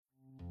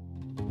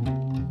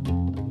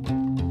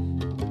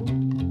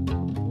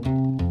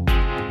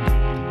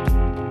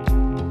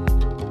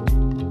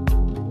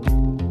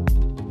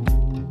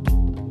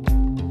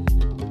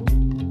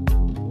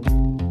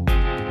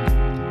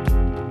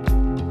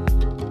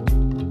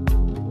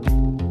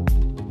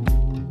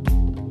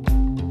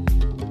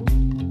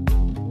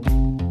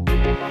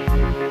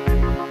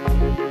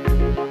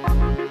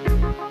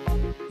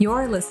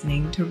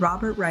listening to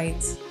Robert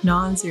Wright's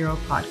Non-Zero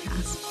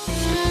Podcast.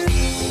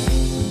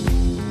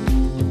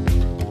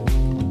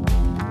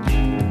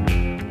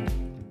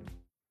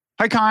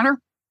 Hi, Connor.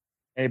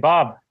 Hey,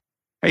 Bob.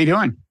 How you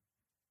doing?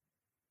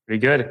 Pretty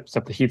good,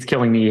 except the heat's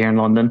killing me here in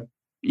London.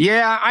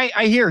 Yeah,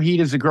 I hear heat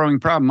is a growing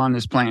problem on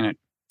this planet.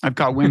 I've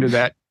caught wind of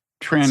that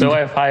trend. So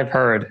I've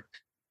heard.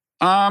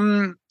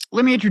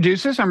 Let me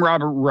introduce us. I'm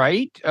Robert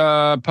Wright,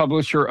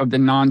 publisher of the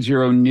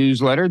Non-Zero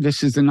newsletter.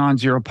 This is the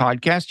Non-Zero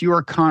podcast. You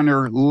are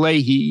Connor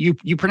Leahy.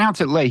 You pronounce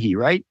it Leahy,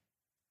 right?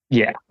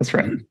 Yeah, that's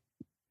right.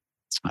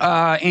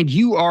 And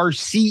you are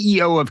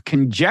CEO of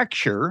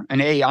Conjecture, an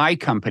AI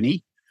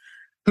company,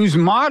 whose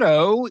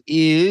motto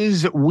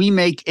is "We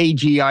make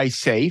AGI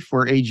safe,"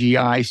 where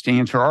AGI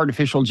stands for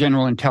Artificial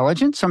General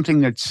Intelligence,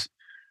 something that's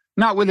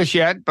not with us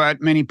yet,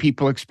 but many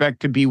people expect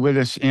to be with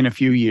us in a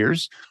few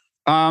years.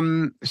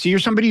 So you're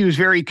somebody who's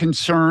very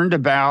concerned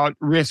about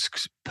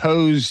risks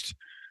posed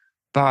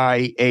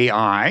by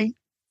AI.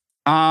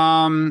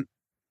 And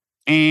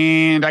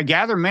I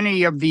gather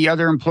many of the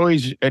other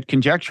employees at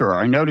Conjecture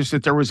are. I noticed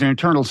that there was an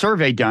internal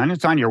survey done.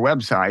 It's on your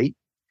website.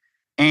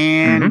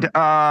 And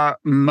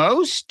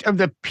most of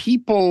the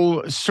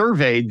people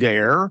surveyed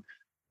there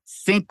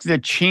think the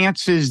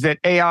chances that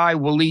AI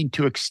will lead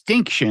to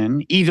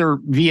extinction, either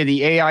via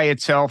the AI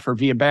itself or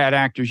via bad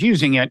actors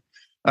using it,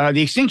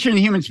 the extinction of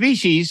the human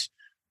species,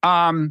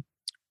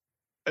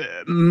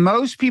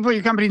 most people at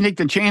your company think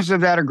the chances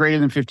of that are greater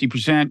than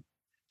 50%,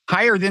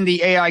 higher than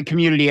the AI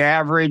community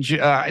average.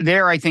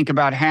 There, I think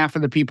about half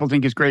of the people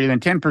think it's greater than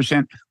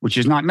 10%, which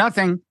is not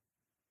nothing.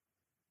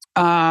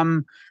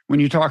 When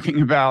you're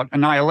talking about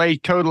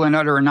total and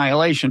utter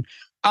annihilation.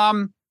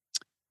 And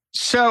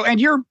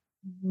you're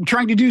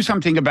trying to do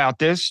something about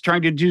this,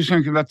 trying to do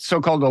something about the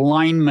so-called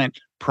alignment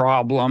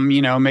problem,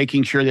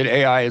 making sure that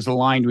AI is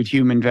aligned with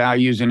human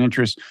values and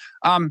interests.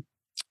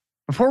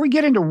 Before we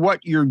get into what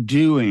you're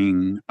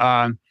doing,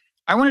 I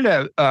wanted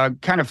to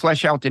kind of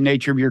flesh out the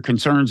nature of your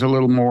concerns a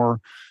little more.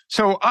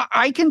 So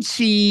I can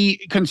see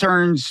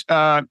concerns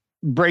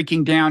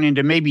breaking down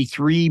into maybe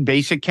three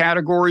basic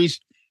categories.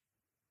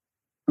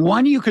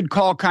 One you could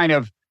call kind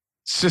of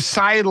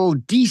societal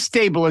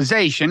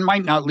destabilization,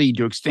 might not lead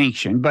to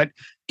extinction, but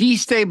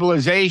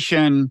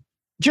destabilization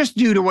just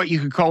due to what you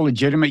could call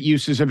legitimate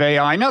uses of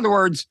AI. In other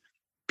words,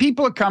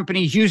 people at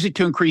companies use it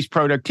to increase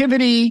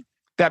productivity.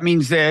 That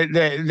means that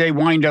they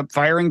wind up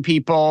firing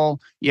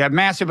people. You have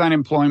massive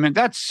unemployment.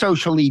 That's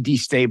socially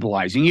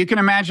destabilizing. You can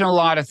imagine a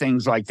lot of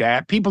things like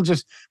that. People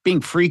just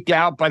being freaked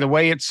out by the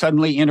way it's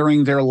suddenly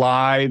entering their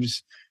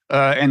lives,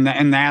 and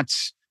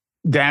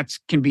that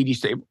can be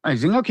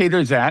destabilizing. Okay,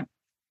 there's that.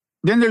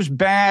 Then there's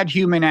bad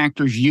human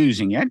actors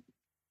using it.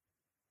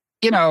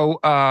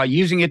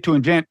 Using it to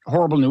invent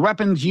horrible new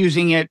weapons,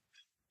 using it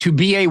to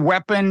be a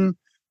weapon,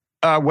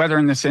 whether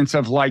in the sense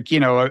of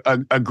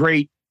a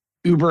great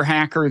Uber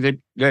hacker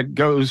that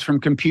goes from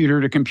computer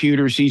to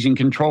computer, seizing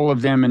control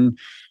of them and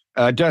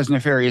does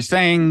nefarious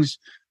things.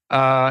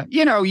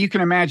 You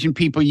can imagine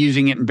people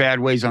using it in bad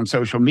ways on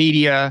social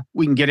media.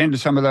 We can get into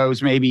some of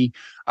those maybe.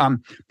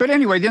 But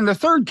anyway, then the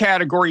third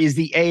category is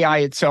the AI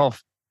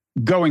itself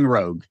going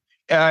rogue.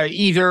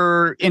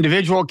 Either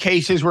individual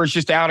cases where it's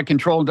just out of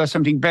control and does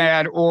something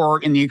bad,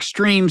 or in the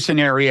extreme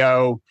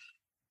scenario,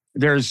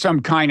 there's some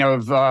kind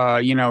of,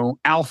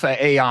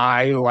 alpha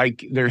AI,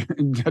 like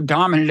the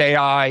dominant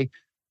AI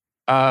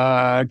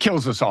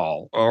kills us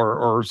all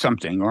or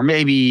something, or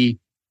maybe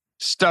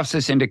stuffs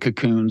us into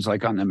cocoons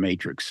like on the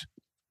Matrix.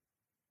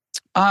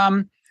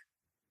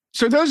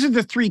 So those are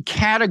the three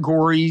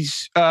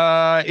categories.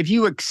 If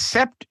you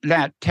accept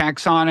that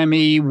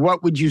taxonomy,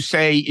 what would you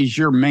say is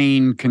your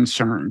main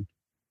concern?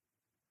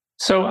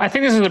 So I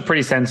think this is a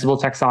pretty sensible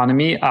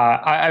taxonomy.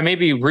 I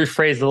maybe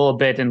rephrase a little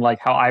bit in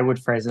how I would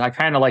phrase it. I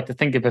kind of like to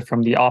think of it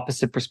from the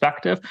opposite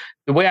perspective.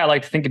 The way I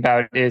like to think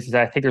about it is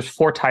that I think there's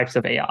four types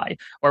of AI,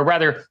 or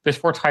rather, there's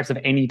four types of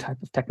any type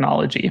of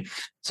technology.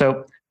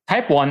 So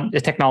type one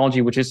is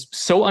technology which is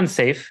so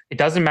unsafe, it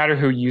doesn't matter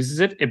who uses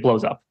it, it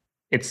blows up.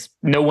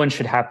 No one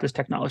should have this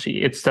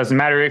technology. It doesn't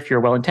matter if you're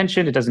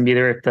well-intentioned. It doesn't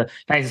matter if the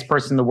nicest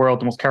person in the world,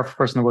 the most careful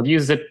person in the world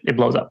uses it, it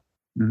blows up.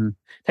 Mm-hmm.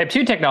 Type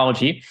 2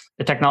 technology,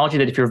 the technology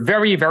that if you're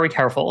very, very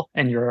careful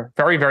and you're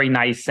very, very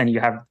nice and you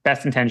have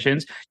best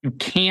intentions, you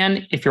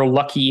can, if you're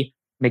lucky,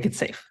 make it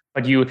safe.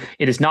 But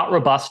it is not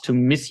robust to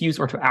misuse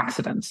or to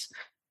accidents.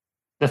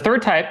 The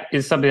third type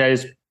is something that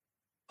is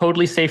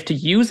totally safe to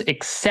use,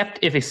 except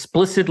if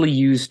explicitly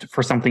used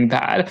for something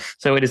bad.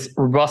 So it is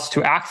robust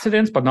to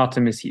accidents, but not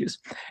to misuse.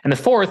 And the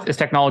fourth is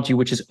technology,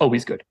 which is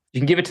always good. You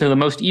can give it to the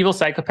most evil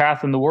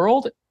psychopath in the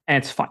world, and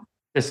it's fine.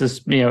 This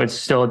is, it's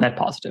still a net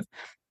positive.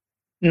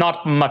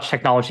 Not much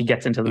technology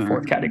gets into the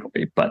fourth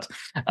category, but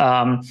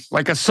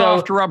like a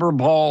soft rubber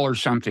ball or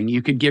something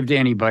you could give to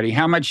anybody.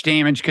 How much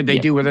damage could they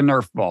do with a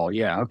Nerf ball?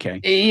 Yeah, okay.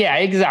 Yeah,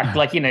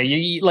 exactly.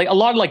 You a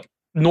lot of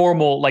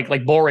normal,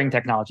 like boring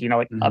technology,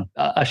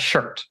 a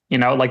shirt,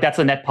 that's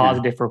a net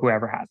positive for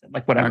whoever has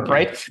it, whatever, okay.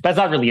 Right? That's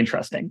not really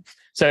interesting.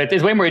 So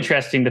it's way more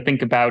interesting to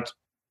think about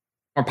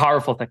more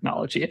powerful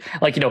technology.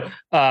 Like,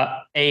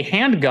 a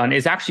handgun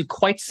is actually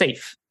quite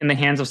safe in the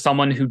hands of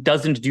someone who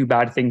doesn't do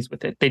bad things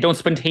with it. They don't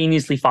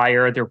spontaneously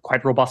fire. They're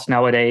quite robust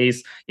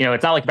nowadays.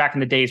 It's not like back in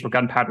the days where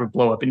gunpowder would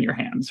blow up in your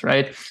hands,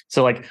 right?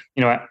 So a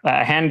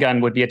handgun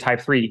would be a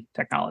type 3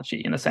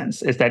 technology in a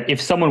sense, is that if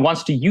someone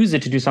wants to use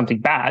it to do something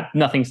bad,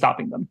 nothing's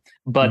stopping them.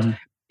 But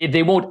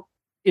they won't.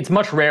 It's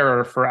much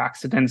rarer for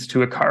accidents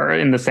to occur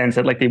in the sense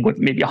that they would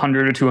maybe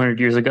 100 or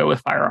 200 years ago with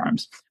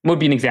firearms. It would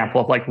be an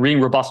example of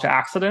being robust to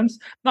accidents,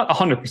 not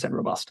 100%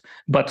 robust,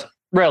 but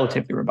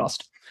relatively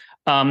robust.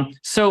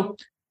 So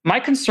my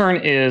concern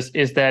is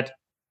that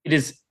it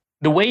is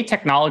the way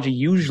technology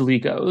usually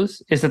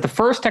goes is that the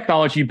first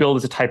technology you build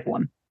is a type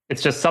 1.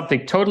 It's just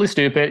something totally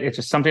stupid. It's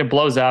just something that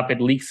blows up.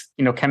 It leaks,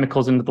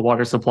 chemicals into the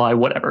water supply,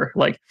 whatever.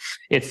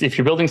 If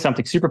you're building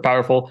something super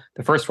powerful,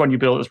 the first one you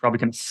build is probably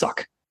going to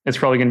suck. It's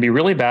probably going to be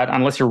really bad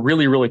unless you're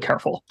really, really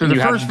careful. So the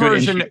first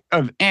version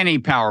of any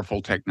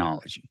powerful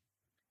technology.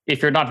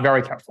 If you're not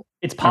very careful.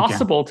 It's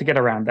possible to get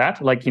around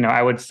that.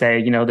 I would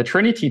say, the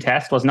Trinity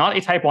test was not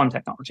a type 1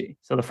 technology.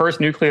 So the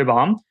first nuclear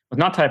bomb was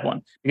not type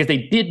 1 because they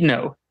did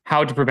know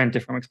how to prevent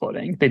it from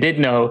exploding. They did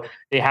know,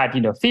 they had,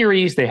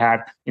 theories, they had,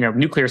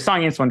 nuclear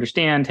science to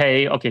understand,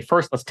 hey, okay,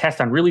 first let's test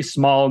on really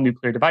small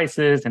nuclear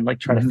devices and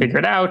try to figure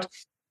it out.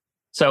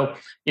 So,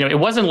 it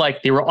wasn't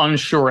like they were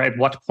unsure at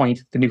what point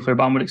the nuclear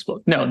bomb would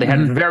explode. No, they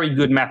had very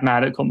good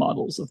mathematical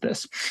models of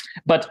this.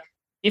 But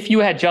if you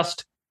had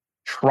just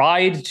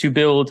tried to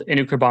build a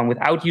nuclear bomb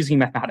without using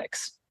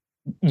mathematics,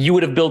 you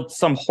would have built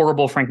some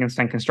horrible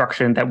Frankenstein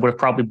construction that would have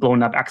probably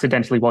blown up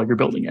accidentally while you're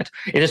building it.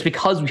 It is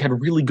because we had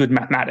really good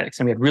mathematics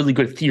and we had really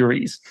good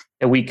theories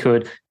that we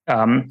could,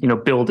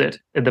 build it,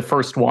 the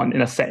first one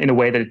in a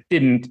way that it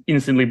didn't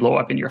instantly blow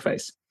up in your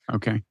face.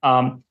 Okay.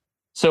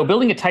 So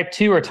building a type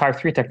 2 or type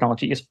 3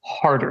 technology is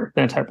harder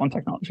than a type 1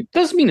 technology.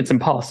 Doesn't mean it's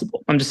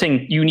impossible. I'm just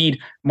saying you need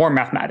more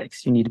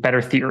mathematics. You need better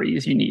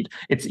theories. You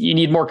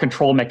need more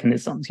control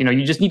mechanisms.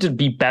 You just need to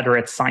be better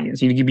at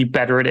science. You need to be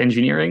better at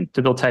engineering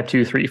to build type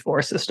 2, 3,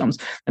 4 systems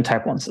than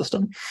type 1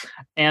 system.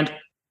 And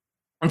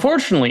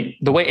unfortunately,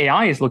 the way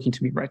AI is looking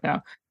to me right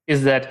now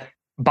is that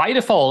by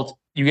default,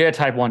 you get a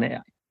type 1 AI.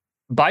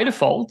 By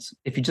default,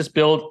 if you just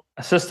build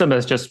a system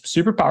that's just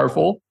super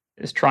powerful,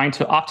 is trying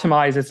to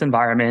optimize its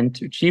environment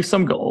to achieve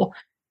some goal.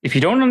 If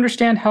you don't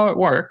understand how it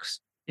works,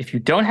 if you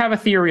don't have a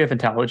theory of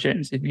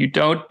intelligence, if you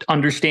don't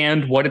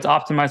understand what it's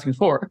optimizing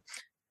for,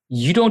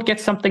 you don't get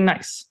something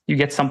nice. You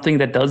get something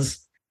that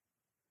does,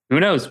 who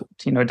knows,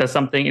 it does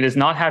something, it does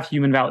not have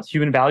human values.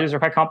 Human values are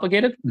quite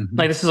complicated.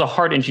 This is a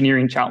hard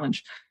engineering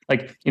challenge.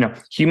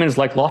 Humans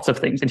like lots of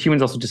things, and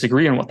humans also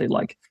disagree on what they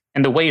like.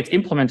 And the way it's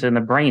implemented in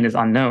the brain is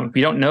unknown.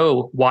 We don't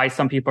know why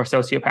some people are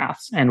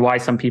sociopaths and why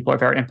some people are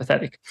very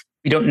empathetic.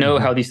 We don't know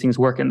how these things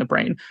work in the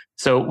brain.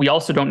 So we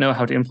also don't know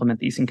how to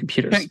implement these in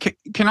computers.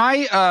 Can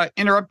I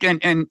interrupt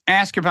and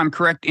ask if I'm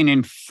correct in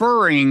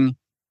inferring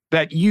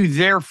that you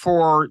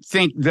therefore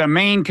think the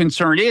main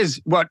concern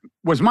is what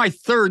was my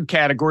third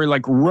category,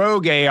 like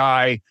rogue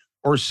AI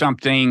or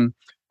something?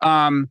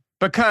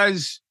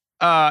 Because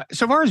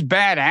so far as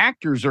bad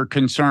actors are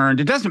concerned,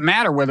 it doesn't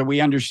matter whether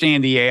we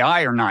understand the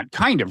AI or not,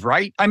 kind of,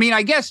 right? I mean,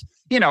 I guess,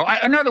 in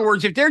other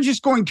words, if they're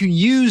just going to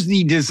use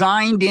the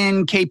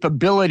designed-in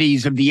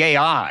capabilities of the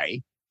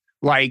AI,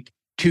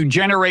 to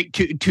generate,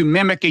 to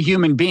mimic a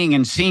human being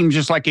and seem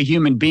just like a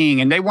human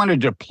being, and they want to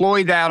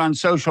deploy that on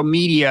social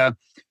media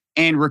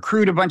and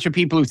recruit a bunch of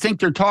people who think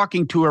they're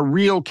talking to a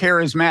real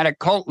charismatic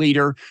cult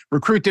leader,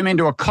 recruit them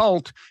into a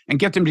cult and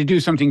get them to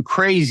do something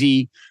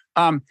crazy,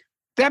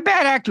 that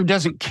bad actor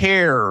doesn't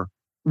care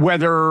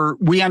whether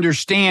we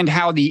understand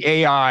how the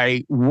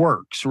AI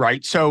works,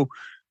 right? So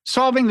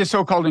solving the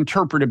so-called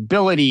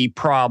interpretability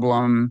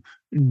problem,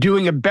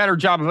 doing a better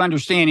job of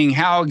understanding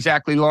how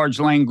exactly large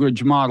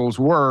language models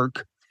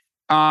work,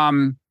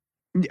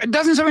 it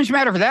doesn't so much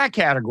matter for that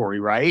category,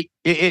 right?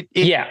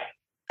 Yeah.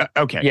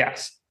 Okay.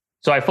 Yes.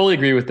 So I fully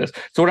agree with this.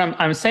 So what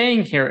I'm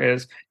saying here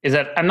is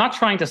that I'm not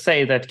trying to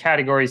say that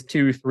categories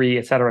 2, 3,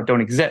 et cetera,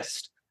 don't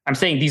exist. I'm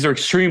saying these are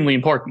extremely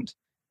important.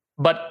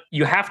 But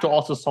you have to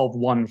also solve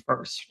one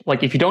first.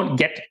 If you don't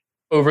get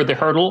over the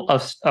hurdle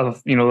of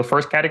the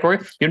first category,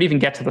 you don't even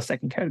get to the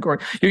second category.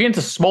 You get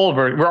into small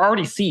versions. We're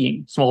already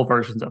seeing small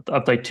versions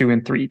of 2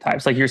 and 3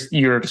 types, like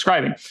you're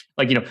describing.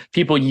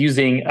 People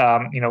using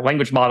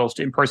language models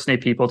to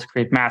impersonate people to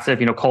create massive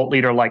cult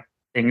leader like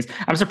things.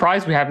 I'm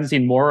surprised we haven't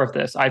seen more of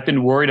this. I've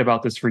been worried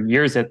about this for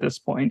years at this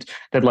point.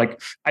 That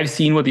I've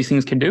seen what these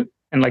things can do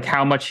and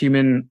how much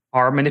humans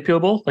are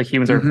manipulable.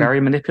 Humans are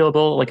very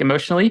manipulable,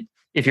 emotionally,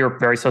 if you're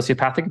very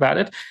sociopathic about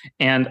it.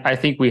 And I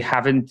think we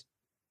haven't,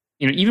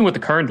 even with the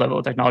current level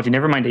of technology,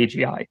 never mind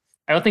AGI,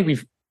 I don't think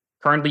we've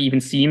currently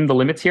even seen the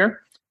limits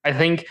here. I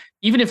think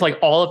even if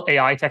all of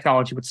AI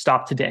technology would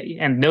stop today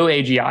and no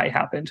AGI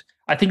happened,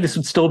 I think this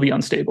would still be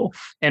unstable.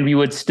 And we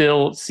would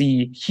still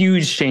see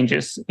huge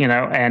changes,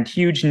 and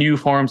huge new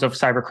forms of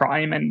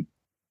cybercrime and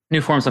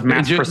new forms of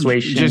mass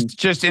persuasion.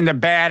 Just in the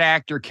bad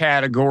actor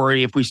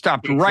category, if we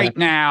stopped right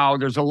now,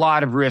 there's a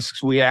lot of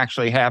risks we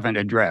actually haven't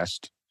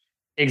addressed.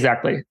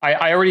 Exactly.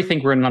 I already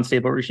think we're in an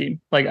unstable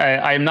regime. Like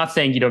I'm not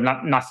saying,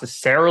 not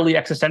necessarily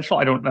existential.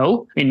 I don't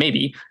know. I mean,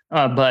 maybe,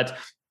 but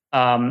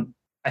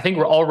I think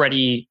we're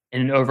already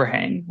in an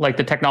overhang. Like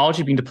the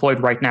technology being deployed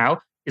right now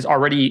is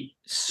already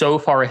so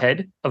far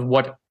ahead of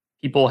what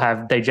people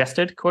have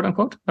digested, quote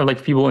unquote, or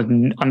like people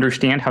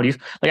understand how to use.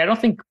 Like I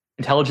don't think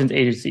intelligence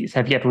agencies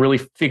have yet really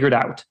figured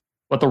out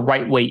what the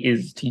right way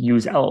is to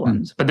use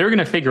LLMs, but they're going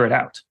to figure it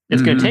out.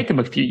 It's going to take them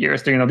a few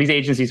years. These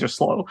agencies are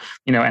slow,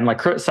 and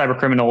like cyber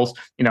criminals,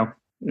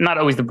 not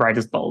always the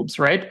brightest bulbs,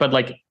 right? But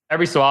like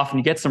every so often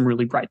you get some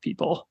really bright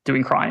people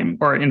doing crime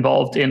or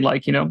involved in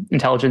like,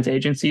 intelligence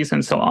agencies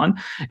and so on.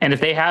 And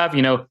if they have,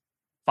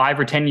 5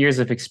 or 10 years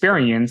of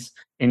experience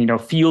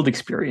and, field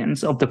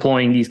experience of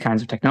deploying these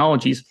kinds of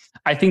technologies,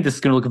 I think this is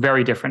going to look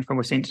very different from what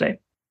we're seeing today.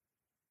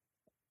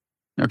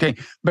 Okay,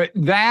 but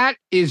that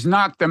is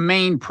not the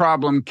main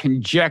problem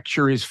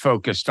conjecture is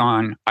focused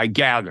on, I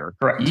gather.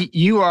 Correct.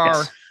 You are,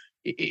 yes.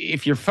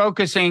 If you're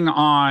focusing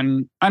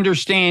on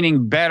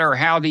understanding better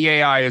how the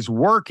AI is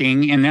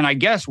working, and then I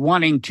guess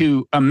wanting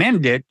to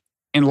amend it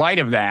in light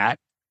of that,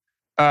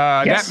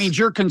 Yes. that means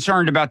you're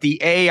concerned about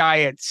the AI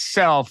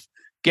itself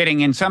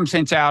getting in some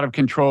sense out of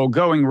control,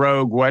 going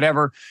rogue,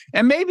 whatever.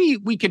 And maybe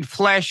we could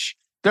flesh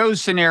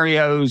those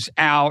scenarios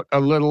out a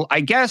little. I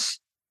guess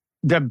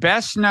the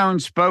best known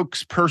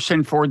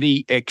spokesperson for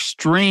the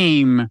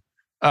extreme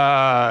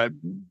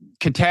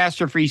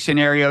catastrophe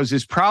scenarios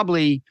is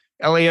probably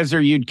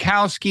Eliezer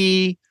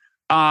Yudkowsky.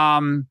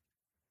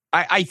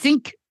 I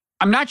think,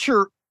 I'm not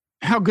sure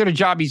how good a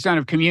job he's done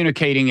of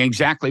communicating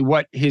exactly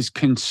what his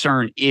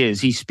concern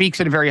is. He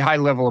speaks at a very high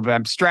level of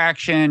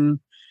abstraction.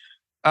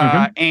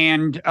 But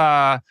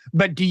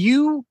do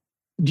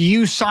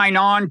you sign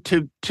on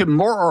to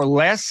more or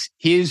less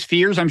his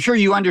fears? I'm sure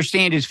you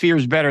understand his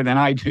fears better than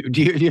I do.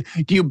 Do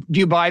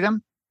you buy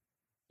them?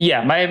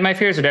 Yeah, my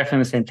fears are definitely in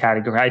the same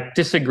category. I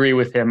disagree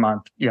with him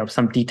on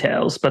some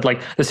details, but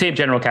like the same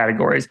general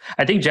categories.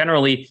 I think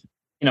generally,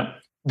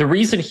 the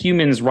reason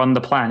humans run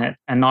the planet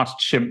and not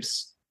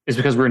chimps is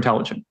because we're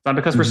intelligent. It's not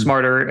because we're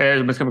smarter.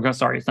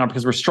 It's not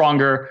because we're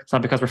stronger. It's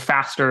not because we're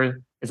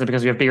faster. It's not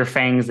because we have bigger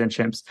fangs than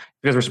chimps. It's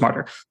because we're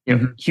smarter.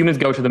 Humans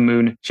go to the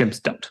moon.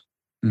 Chimps don't.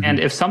 And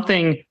if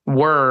something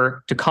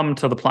were to come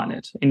to the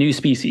planet, a new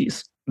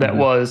species that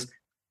was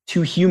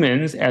to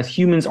humans as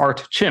humans are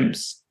to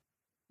chimps,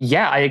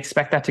 yeah, I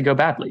expect that to go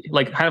badly.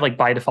 Like kind of like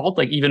by default,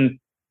 like even,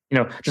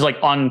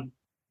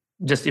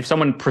 just if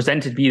someone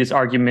presented me this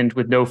argument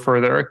with no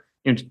further,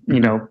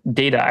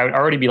 data, I would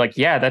already be like,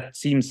 yeah, that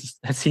seems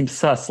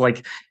sus.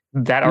 Like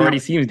that already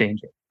seems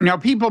dangerous. Now,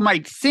 people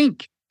might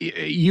think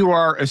you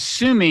are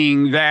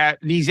assuming that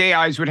these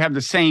AIs would have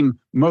the same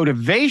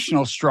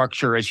motivational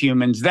structure as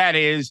humans. That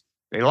is,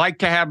 they like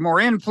to have more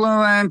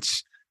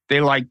influence,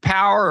 they like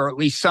power, or at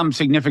least some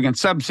significant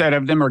subset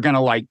of them are going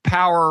to like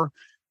power.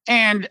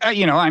 And,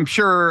 I'm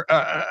sure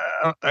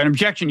an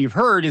objection you've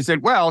heard is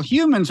that, well,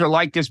 humans are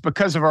like this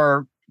because of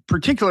our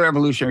particular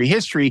evolutionary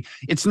history.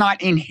 It's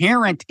not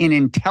inherent in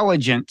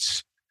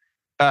intelligence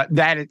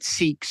that it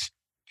seeks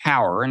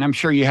power. And I'm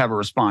sure you have a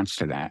response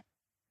to that.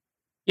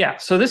 Yeah,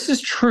 so this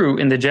is true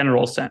in the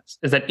general sense,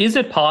 is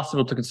it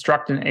possible to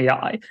construct an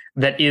AI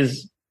that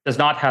does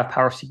not have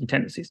power-seeking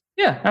tendencies?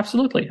 Yeah,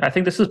 absolutely. I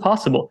think this is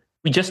possible.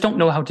 We just don't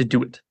know how to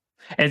do it.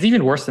 And it's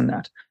even worse than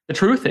that. The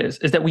truth is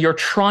that we are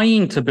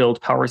trying to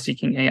build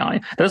power-seeking AI.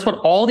 That's what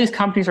all these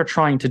companies are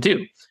trying to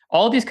do.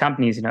 All these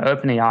companies,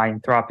 OpenAI,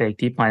 Anthropic,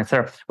 DeepMind,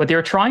 etc., what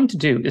they're trying to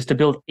do is to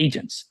build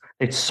agents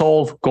that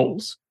solve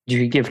goals. You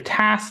can give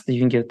tasks, you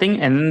can give things,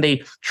 and then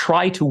they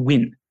try to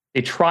win.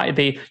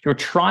 You're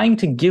trying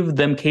to give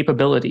them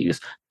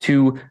capabilities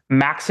to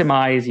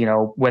maximize,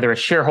 whether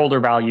it's shareholder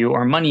value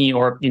or money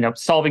or,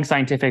 solving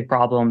scientific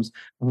problems,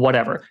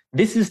 whatever.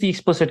 This is the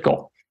explicit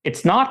goal.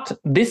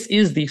 This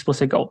is the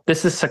explicit goal.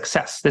 This is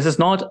success. This is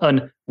not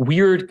a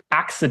weird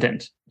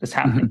accident that's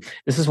happening.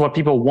 This is what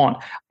people want.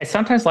 I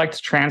sometimes like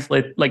to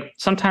translate, like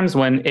sometimes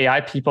when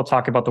AI people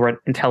talk about the word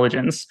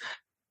intelligence,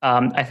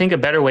 I think a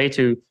better way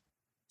to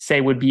say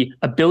would be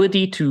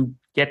ability to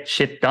get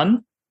shit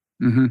done.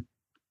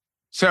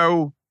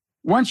 So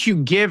once you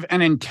give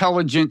an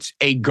intelligence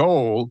a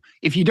goal,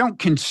 if you don't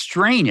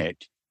constrain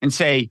it and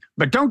say,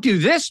 but don't do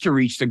this to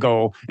reach the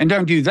goal and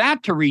don't do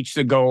that to reach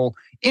the goal,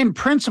 in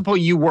principle,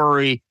 you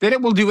worry that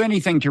it will do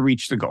anything to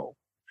reach the goal,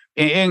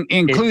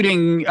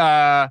 including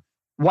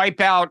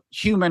wipe out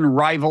human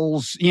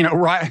rivals.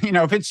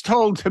 If it's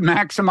told to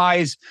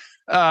maximize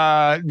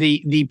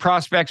the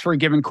prospects for a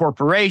given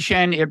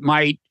corporation, it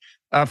might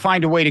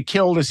find a way to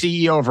kill the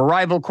CEO of a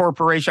rival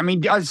corporation. I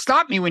mean,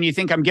 stop me when you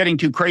think I'm getting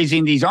too crazy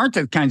and these aren't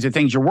the kinds of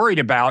things you're worried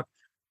about.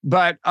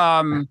 But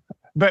I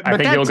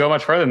think you'll go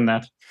much further than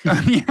that.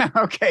 Yeah.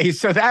 Okay.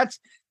 So that's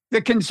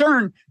the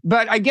concern.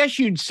 But I guess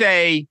you'd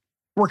say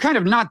we're kind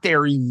of not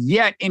there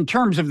yet in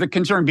terms of the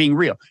concern being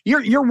real.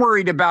 You're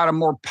worried about a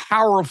more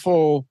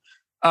powerful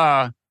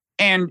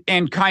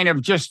and kind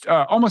of just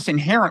almost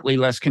inherently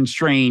less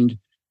constrained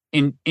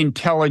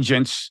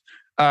intelligence.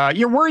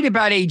 You're worried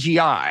about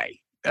AGI.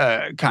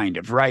 kind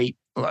of, right?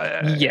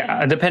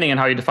 Yeah, depending on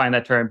how you define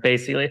that term,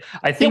 basically.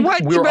 I think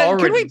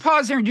Can we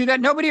pause there and do that?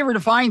 Nobody ever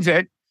defines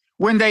it.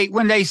 When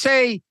they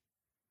say,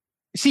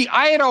 see,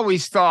 I had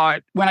always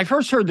thought, when I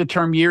first heard the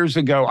term years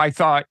ago, I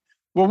thought,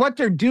 well, what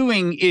they're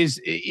doing is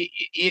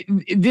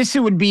this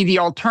would be the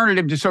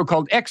alternative to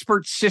so-called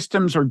expert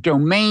systems or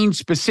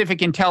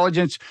domain-specific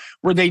intelligence,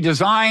 where they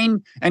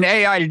design an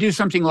AI to do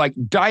something like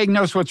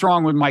diagnose what's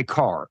wrong with my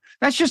car.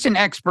 That's just an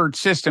expert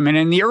system. And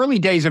in the early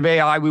days of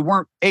AI, we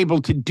weren't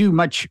able to do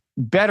much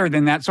better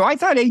than that. So I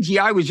thought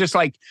AGI was just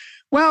like,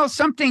 well,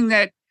 something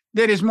that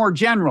is more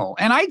general.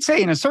 And I'd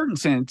say in a certain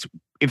sense,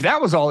 if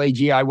that was all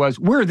AGI was,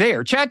 we're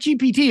there.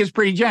 ChatGPT is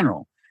pretty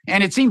general,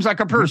 and it seems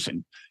like a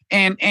person.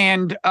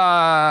 And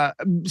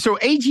so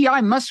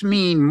AGI must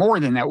mean more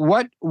than that.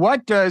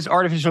 What does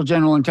artificial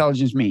general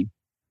intelligence mean?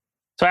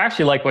 So I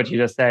actually like what you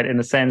just said, in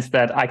the sense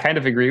that I kind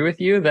of agree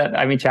with you that,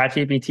 I mean,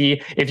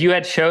 ChatGPT, if you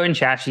had shown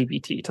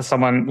ChatGPT to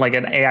someone like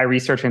an AI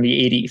researcher in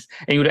the 80s,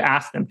 and you would have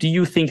asked them, do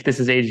you think this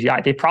is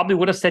AGI? They probably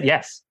would have said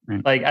yes.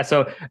 Right. Like,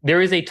 so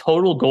there is a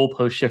total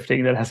goalpost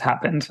shifting that has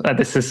happened.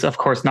 This is, of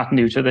course, not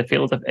new to the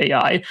field of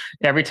AI.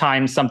 Every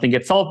time something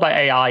gets solved by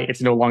AI,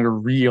 it's no longer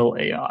real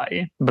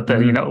AI, but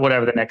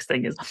whatever the next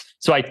thing is.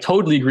 So I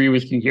totally agree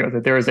with you here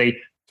that there is a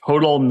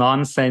total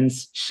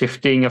nonsense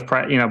shifting of,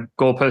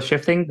 goalpost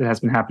shifting that has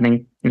been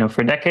happening,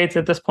 for decades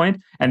at this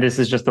point. And this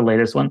is just the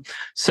latest one.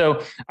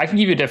 So I can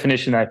give you a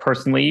definition that I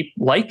personally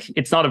like.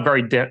 It's not a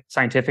very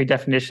scientific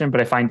definition, but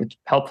I find it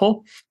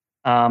helpful.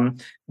 The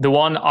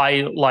one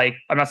I like,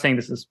 I'm not saying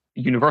this is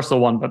a universal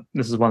one, but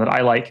this is one that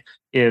I like,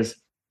 it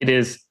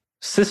is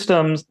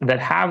systems that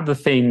have the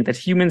thing that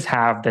humans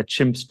have that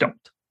chimps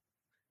don't.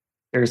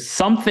 There's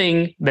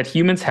something that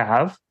humans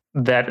have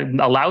that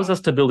allows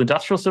us to build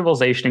industrial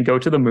civilization and go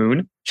to the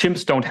moon.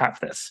 Chimps don't have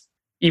this.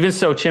 Even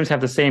so, chimps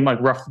have the same like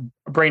rough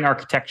brain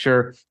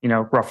architecture,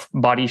 rough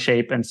body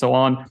shape and so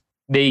on.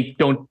 They've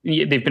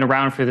been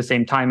around for the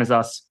same time as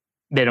us.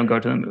 They don't go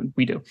to the moon.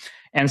 We do.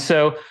 And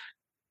so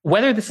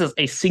whether this is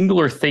a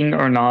singular thing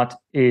or not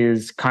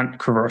is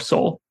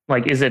controversial.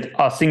 Like, is it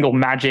a single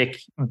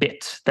magic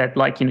bit that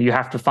you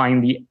have to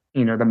find the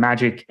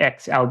magic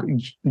X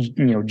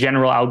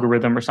general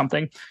algorithm or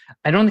something?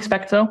 I don't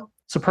expect so.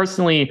 So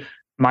personally,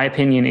 my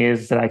opinion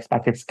is that I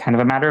expect it's kind of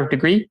a matter of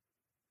degree.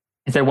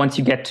 Is that once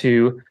you get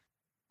to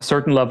a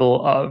certain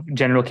level of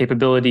general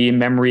capability,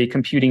 memory,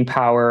 computing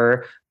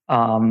power,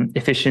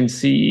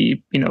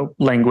 efficiency,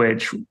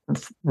 language,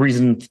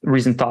 reason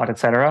thought,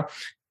 etc.,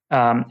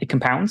 it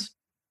compounds.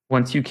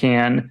 Once you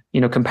can,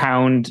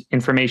 compound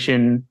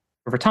information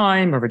over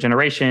time, over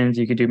generations,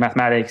 you can do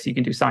mathematics, you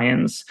can do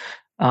science.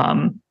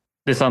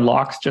 This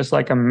unlocks just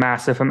like a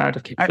massive amount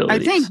of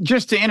capabilities. I think,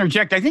 just to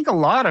interject, I think a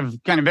lot of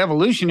kind of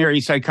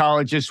evolutionary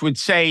psychologists would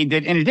say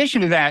that in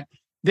addition to that,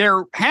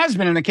 there has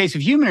been, in the case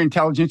of human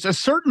intelligence, a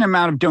certain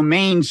amount of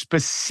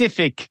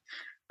domain-specific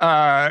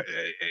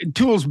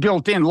tools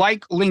built in,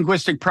 like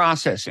linguistic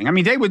processing. I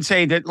mean, they would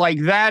say that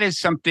that is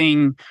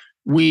something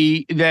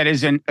that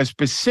is a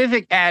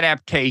specific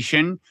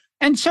adaptation.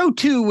 And so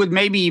too with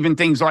maybe even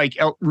things like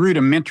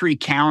rudimentary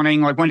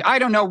counting, like when I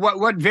don't know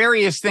what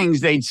various things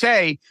they'd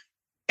say.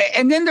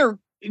 And then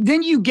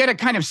you get a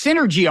kind of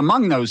synergy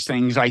among those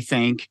things, I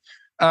think.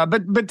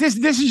 But this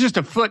is just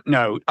a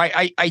footnote.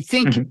 I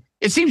think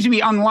it seems to be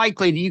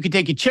unlikely that you could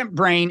take a chimp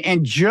brain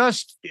and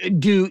just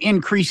do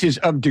increases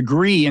of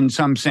degree in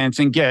some sense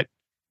and get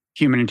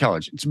human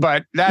intelligence.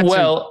 But that's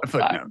a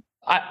footnote.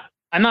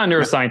 I'm not a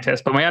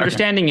neuroscientist, but my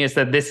understanding is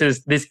that this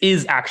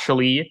is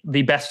actually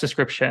the best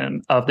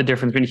description of the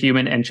difference between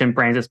human and chimp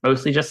brains. It's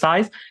mostly just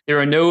size. There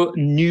are no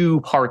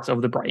new parts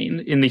of the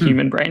brain in the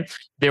human brain.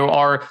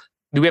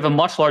 We have a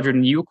much larger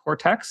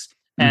neocortex.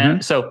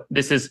 And so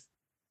this is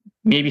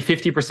maybe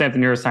 50% of the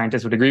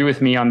neuroscientists would agree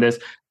with me on this.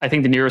 I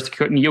think the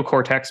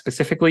neocortex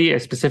specifically, a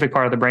specific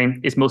part of the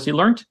brain, is mostly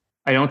learned.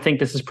 I don't think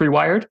this is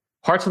pre-wired.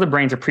 Parts of the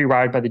brains are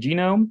pre-wired by the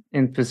genome,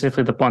 and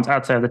specifically the ones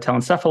outside of the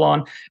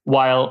telencephalon,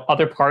 while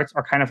other parts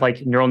are kind of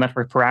like neural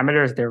network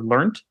parameters. They're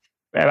learned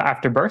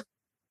after birth.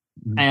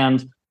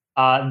 And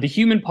the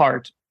human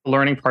part, the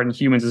learning part in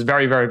humans, is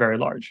very, very, very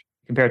large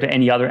compared to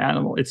any other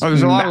animal. There's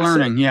a lot of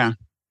learning, yeah.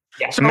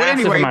 Yeah, so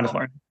massive amount of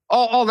learning.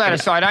 All that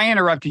aside, I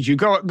interrupted you.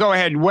 Go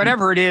ahead.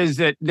 Whatever it is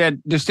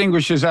that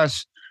distinguishes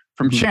us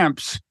from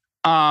chimps,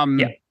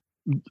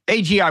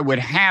 AGI would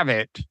have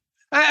it.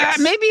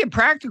 Maybe a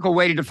practical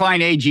way to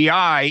define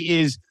AGI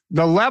is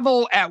the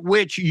level at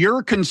which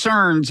your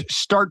concerns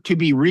start to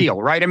be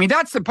real, right? I mean,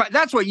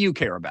 that's what you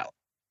care about.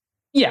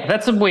 Yeah,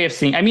 that's a way of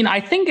seeing. I mean, I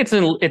think it's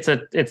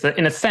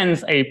in a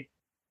sense a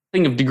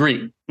thing of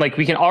degree. Like,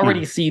 we can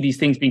already see these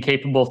things being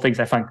capable of things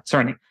I find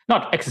concerning.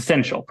 Not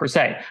existential per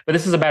se, but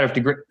this is a matter of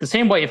degree. The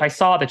same way, if I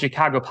saw the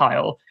Chicago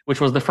pile, which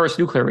was the first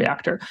nuclear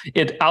reactor,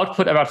 it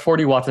output about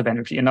 40 watts of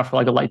energy, enough for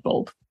like a light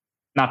bulb.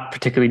 Not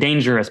particularly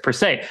dangerous per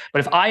se.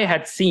 But if I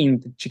had seen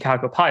the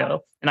Chicago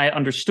pile and I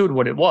understood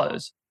what it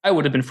was, I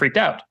would have been freaked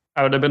out.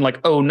 I would have been like,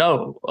 oh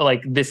no,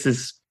 this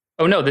is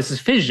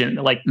fission.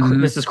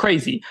 This is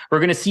crazy. We're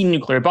going to see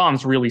nuclear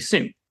bombs really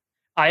soon.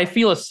 I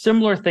feel a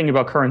similar thing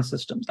about current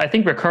systems. I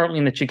think we're currently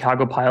in the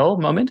Chicago pile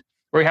moment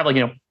where we have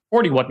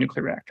 40-watt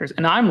nuclear reactors.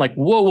 And I'm like,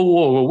 whoa, whoa,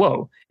 whoa, whoa,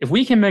 whoa. If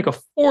we can make a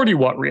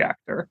 40-watt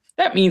reactor,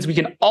 that means we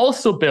can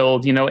also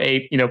build,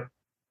 a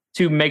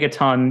 2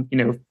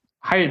 megaton,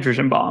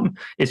 hydrogen bomb.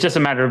 It's just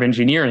a matter of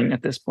engineering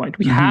at this point.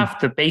 We have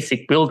the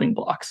basic building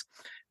blocks.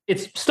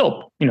 It's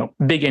still,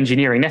 big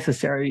engineering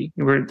necessary.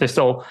 There's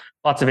still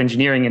lots of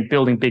engineering and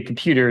building big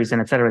computers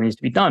and et cetera needs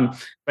to be done.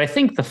 But I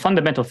think the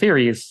fundamental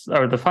theories,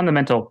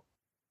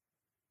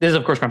 this is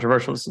of course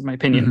controversial, this is my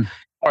opinion,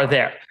 are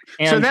there.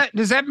 And so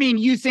does that mean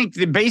you think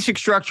the basic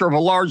structure of a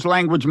large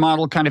language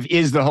model kind of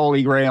is the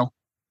holy grail?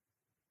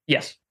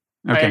 Yes.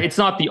 Okay. It's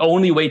not the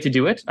only way to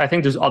do it. I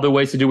think there's other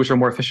ways to do which are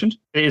more efficient.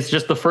 It's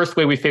just the first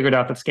way we figured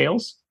out that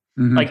scales.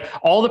 Like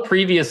all the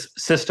previous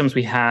systems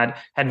we had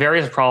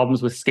various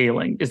problems with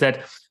scaling. Is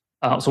that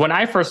so when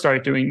I first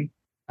started doing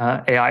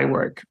AI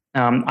work,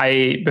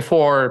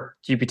 before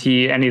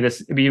GPT, any of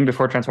this, even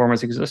before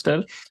transformers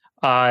existed,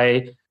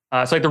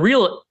 so the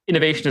real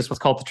innovation is what's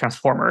called the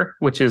transformer,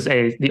 which is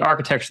the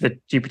architecture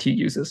that GPT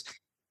uses.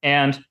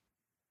 And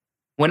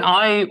when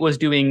I was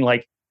doing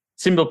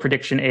symbol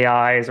prediction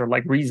AIs or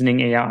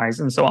reasoning AIs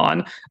and so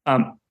on,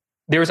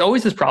 there was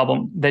always this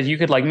problem that you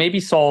could maybe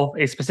solve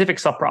a specific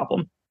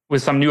subproblem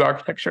with some new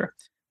architecture,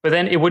 but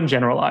then it wouldn't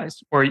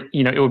generalize, or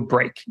it would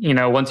break.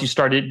 Once you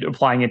started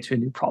applying it to a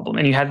new problem,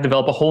 and you had to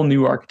develop a whole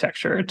new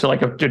architecture to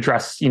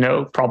address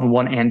problem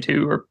 1 and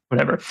 2 or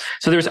whatever.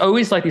 So there's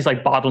always these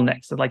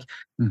bottlenecks that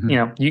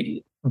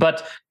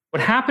But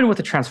what happened with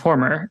the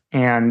transformer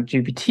and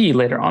GPT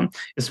later on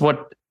is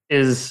what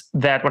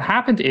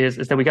happened is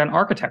that we got an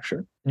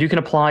architecture you can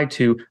apply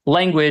to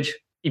language,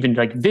 even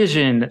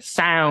vision,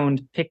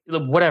 sound,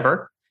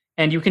 whatever,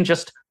 and you can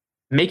just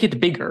make it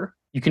bigger.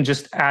 You can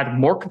just add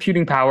more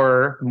computing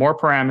power, more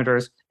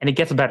parameters, and it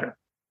gets better.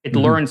 It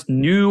learns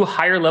new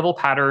higher level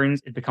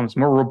patterns. It becomes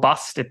more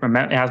robust. It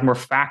has more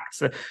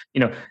facts,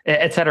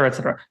 et cetera, et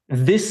cetera.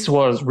 This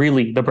was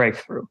really the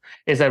breakthrough,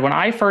 is that when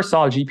I first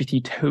saw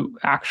GPT-2,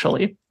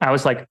 actually, I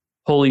was like,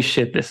 holy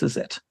shit, this is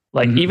it.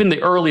 Even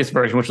the earliest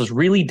version, which was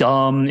really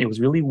dumb, it was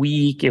really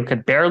weak, it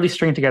could barely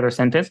string together a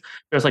sentence.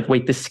 It was like,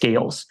 wait, this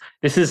scales.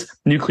 This is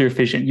nuclear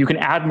fission. You can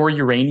add more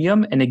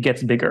uranium and it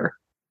gets bigger.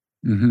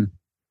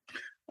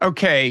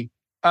 Okay.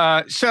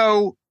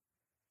 So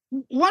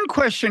one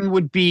question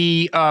would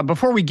be,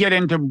 before we get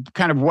into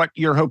kind of what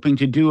you're hoping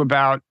to do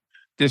about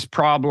this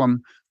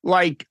problem,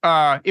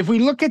 if we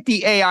look at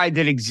the AI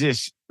that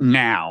exists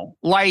now,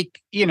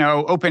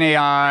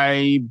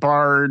 OpenAI,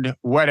 Bard,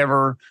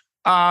 whatever,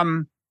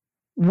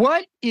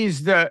 what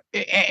is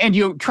and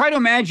you try to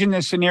imagine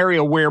this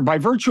scenario where by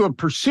virtue of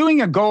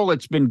pursuing a goal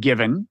it's been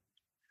given,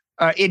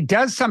 it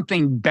does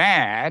something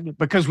bad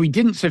because we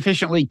didn't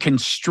sufficiently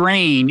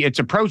constrain its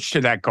approach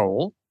to that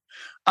goal.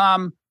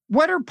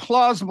 What are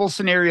plausible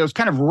scenarios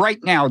kind of right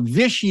now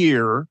this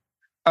year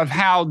of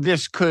how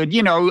this could,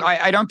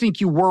 I don't think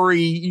you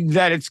worry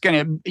that it's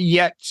going to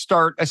yet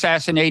start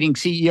assassinating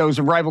CEOs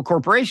of rival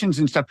corporations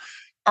and stuff.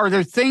 Are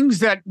there things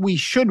that we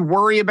should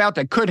worry about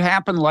that could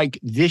happen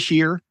this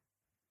year?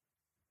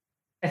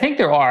 I think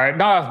there are,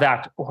 not of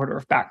that order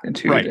of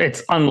magnitude. Right.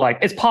 It's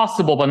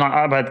possible,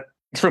 but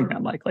extremely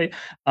unlikely.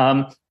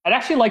 I'd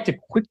actually like to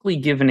quickly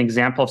give an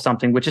example of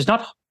something which is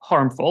not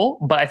harmful,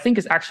 but I think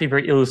is actually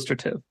very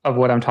illustrative of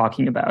what I'm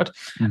talking about.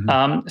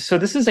 So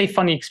this is a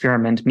funny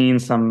experiment me and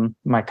some of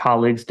my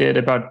colleagues did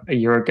about a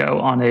year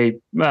ago on a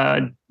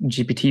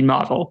GPT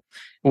model,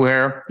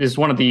 where is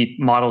one of the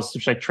models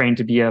which I trained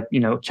to be a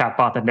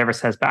chatbot that never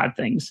says bad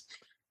things.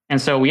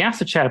 And so we asked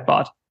the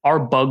chatbot, are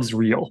bugs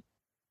real?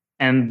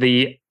 And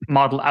the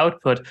model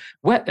output,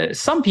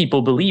 some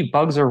people believe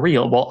bugs are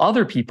real, while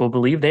other people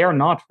believe they are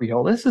not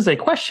real. This is a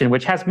question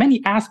which has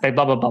many aspects,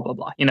 blah, blah, blah, blah,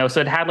 blah. So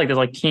it had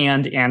this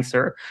canned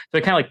answer. So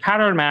it kind of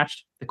pattern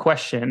matched the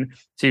question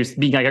to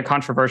being a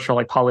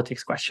controversial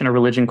politics question or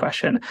religion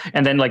question,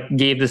 and then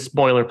gave this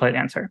boilerplate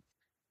answer.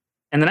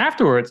 And then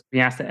afterwards, we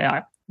asked the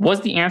AI,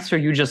 was the answer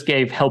you just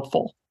gave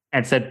helpful?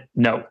 And it said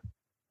no.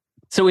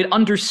 So it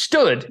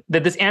understood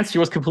that this answer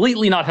was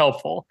completely not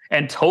helpful,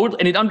 and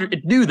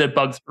it knew that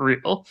bugs were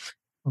real,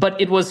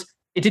 but it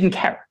didn't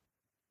care.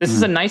 This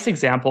is a nice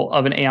example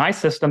of an AI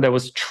system that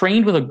was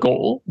trained with a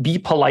goal: be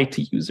polite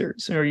to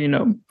users, or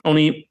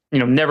only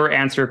never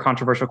answer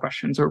controversial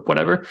questions or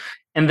whatever.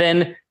 And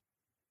then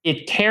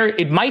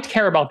it might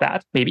care about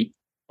that maybe,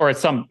 or it's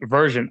some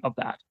version of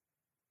that,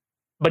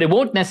 but it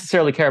won't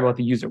necessarily care about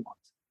the user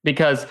wants,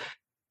 because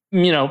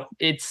we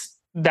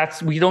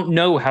don't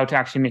know how to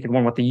actually make it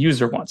want what the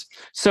user wants.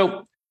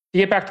 So to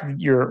get back to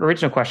your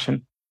original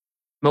question,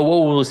 but what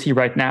will we see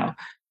right now?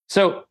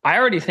 So I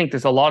already think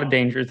there's a lot of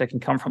dangers that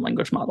can come from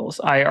language models.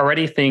 I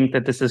already think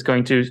that this is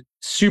going to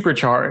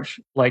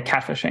supercharge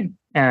catfishing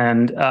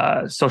and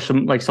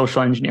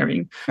social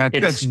engineering.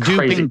 That's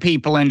duping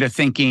people into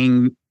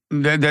thinking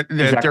that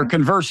they're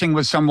conversing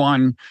with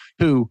someone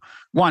who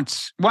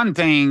wants one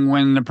thing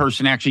when the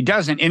person actually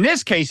doesn't. In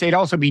this case, they'd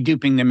also be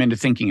duping them into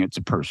thinking it's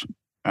a person.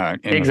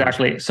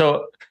 Exactly.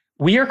 So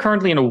we are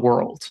currently in a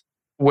world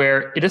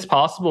where it is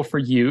possible for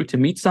you to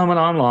meet someone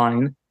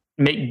online,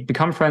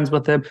 become friends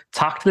with them,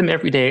 talk to them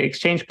every day,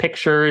 exchange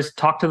pictures,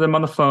 talk to them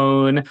on the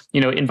phone,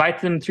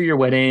 invite them to your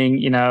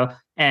wedding,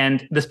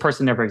 and this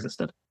person never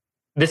existed.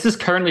 This is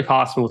currently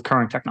possible with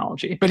current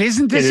technology. But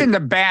isn't this in the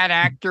bad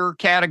actor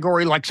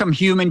category? Like some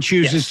human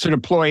chooses to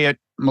deploy it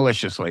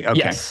maliciously?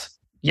 Okay.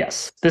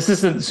 Yes. This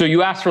is so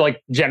you asked for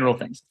like general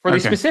things. For the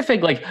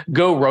specific like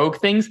go rogue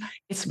things,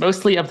 it's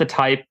mostly of the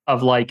type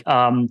of like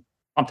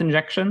prompt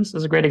injections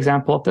is a great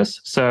example of this.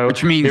 So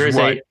which means there is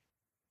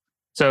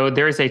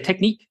there is a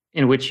technique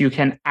in which you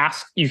can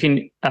ask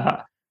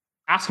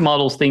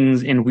models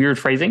things in weird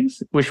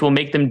phrasings, which will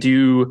make them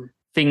do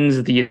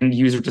things the end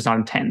user does not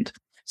intend.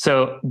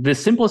 So the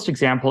simplest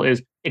example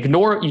is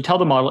you tell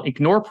the model,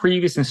 ignore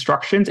previous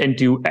instructions and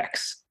do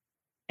X.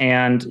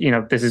 And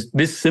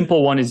this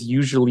simple one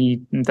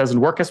usually doesn't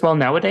work as well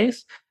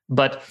nowadays.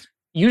 But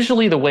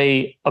usually the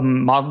way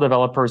model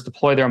developers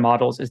deploy their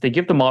models is they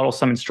give the model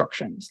some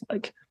instructions,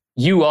 like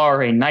you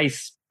are a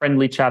nice,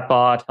 friendly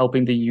chatbot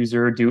helping the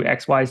user do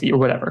X, Y, Z, or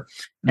whatever.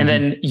 Mm-hmm. And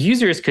then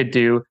users could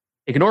do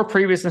ignore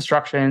previous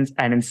instructions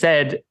and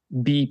instead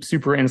be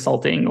super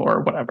insulting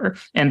or whatever.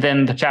 And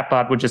then the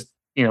chatbot would just,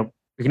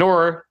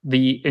 ignore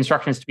the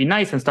instructions to be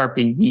nice and start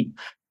being mean.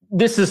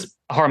 This is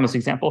a harmless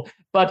example.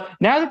 But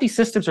now that these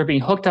systems are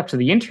being hooked up to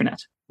the internet,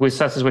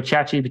 such as with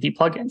ChatGPT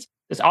plugins,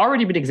 there's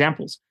already been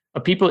examples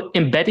of people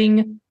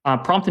embedding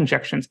prompt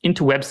injections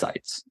into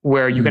websites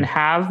where you can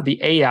have the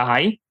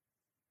AI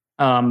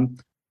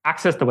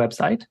access the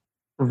website,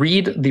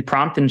 read the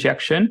prompt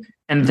injection,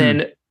 and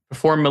then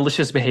perform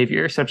malicious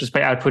behavior, such as by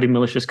outputting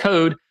malicious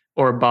code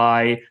or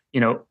by,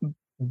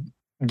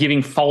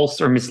 giving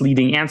false or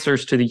misleading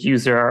answers to the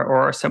user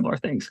or similar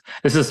things.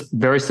 This is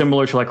very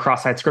similar to like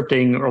cross-site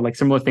scripting or like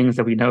similar things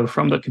that we know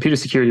from the computer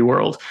security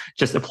world,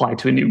 just applied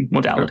to a new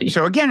modality.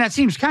 So again, that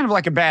seems kind of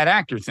like a bad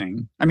actor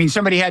thing. I mean,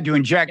 somebody had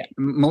to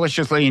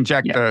maliciously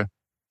inject the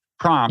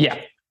prompt.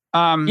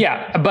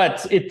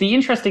 But the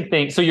interesting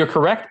thing, so you're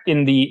correct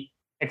in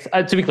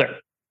to be clear,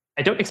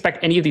 I don't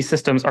expect any of these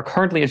systems are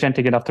currently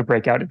agentic enough to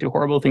break out and do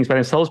horrible things by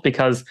themselves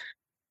because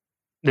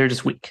they're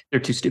just weak. They're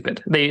too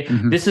stupid.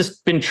 This has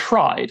been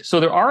tried. So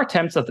there are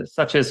attempts at this,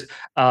 such as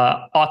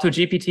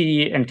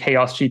AutoGPT and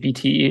Chaos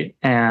GPT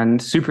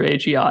and Super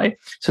AGI.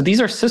 So these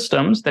are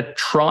systems that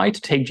try to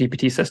take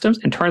GPT systems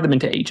and turn them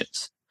into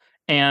agents.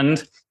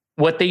 And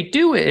what they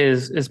do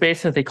is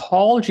basically they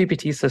call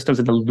GPT systems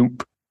in a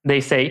loop.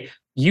 They say,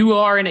 you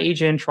are an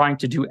agent trying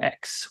to do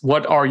X.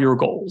 What are your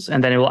goals?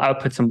 And then it will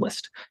output some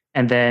list.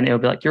 And then it'll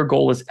be like, your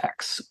goal is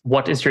X.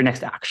 What is your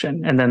next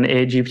action? And then the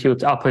GPT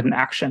will output an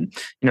action,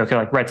 kind of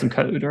like write some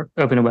code or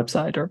open a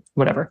website or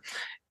whatever.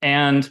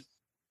 And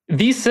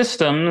these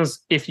systems,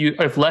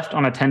 if left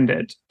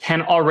unattended,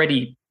 can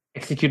already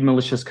execute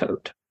malicious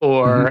code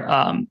or,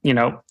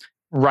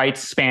 write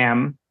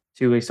spam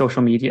to a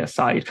social media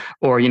site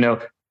or,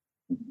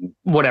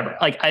 whatever.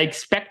 Like I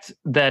expect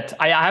that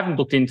I haven't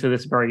looked into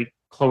this very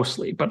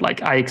closely, but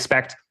like I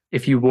expect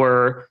if you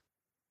were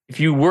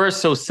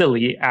so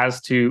silly as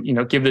to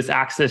give this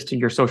access to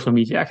your social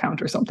media account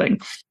or something,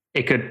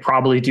 it could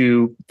probably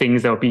do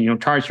things that would be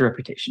tarnish your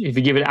reputation. If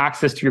you give it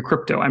access to your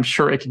crypto, I'm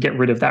sure it could get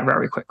rid of that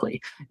very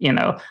quickly,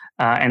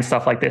 and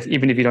stuff like this,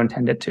 even if you don't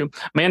intend it to.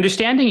 My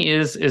understanding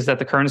is that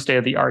the current state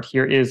of the art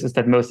here is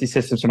that most of these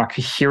systems are not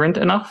coherent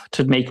enough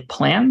to make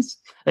plans.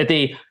 That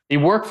they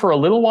work for a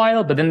little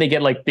while, but then they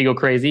go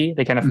crazy.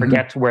 They kind of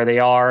forget where they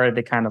are.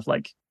 They kind of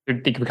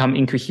they become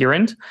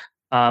incoherent.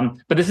 But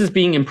this is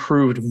being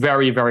improved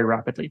very, very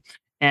rapidly.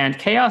 And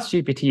Chaos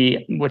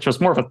GPT, which was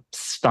more of a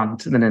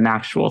stunt than an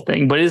actual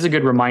thing, but it is a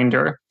good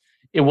reminder.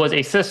 It was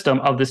a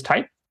system of this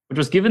type, which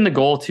was given the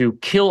goal to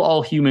kill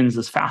all humans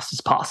as fast as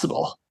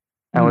possible.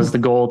 That was the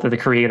goal that the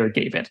creator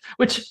gave it,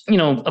 which,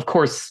 of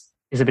course,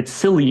 is a bit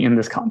silly in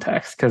this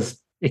context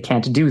because it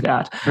can't do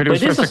that. But it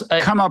was supposed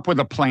to come up with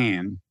a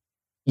plan.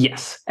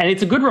 Yes. And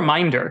it's a good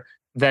reminder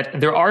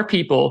that there are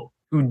people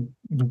who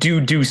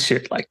do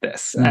shit like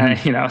this,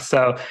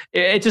 so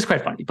it's just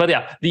quite funny. But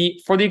yeah,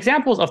 for the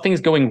examples of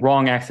things going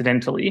wrong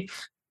accidentally,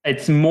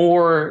 it's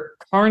more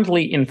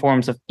currently in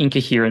forms of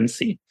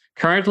incoherency.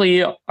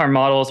 Currently, our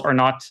models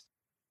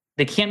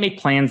they can't make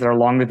plans that are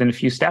longer than a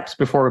few steps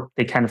before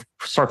they kind of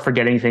start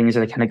forgetting things or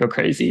they kind of go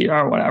crazy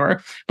or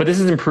whatever. But this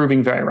is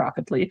improving very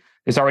rapidly.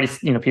 There's already,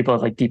 people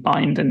like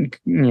DeepMind and,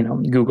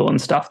 Google and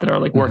stuff that are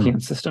working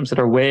on systems that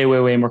are way, way,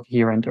 way more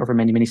coherent over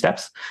many, many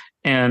steps.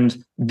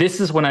 And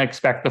this is when I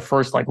expect the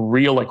first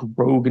real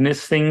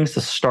rogueness things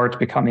to start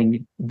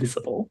becoming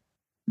visible.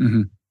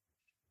 Mm-hmm.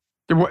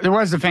 There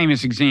was a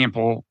famous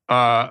example,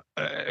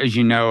 as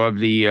you know, of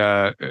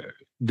the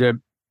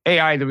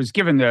AI that was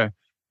given the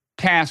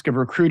task of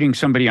recruiting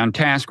somebody on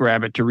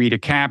TaskRabbit to read a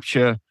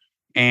CAPTCHA,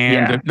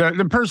 and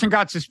the person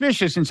got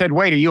suspicious and said,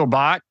 "Wait, are you a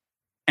bot?"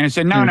 And it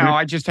said, "No,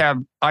 I just have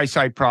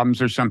eyesight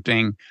problems or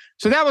something."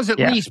 So that was at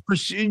least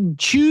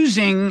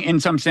choosing,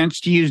 in some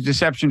sense, to use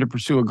deception to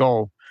pursue a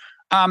goal.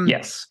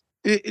 Yes.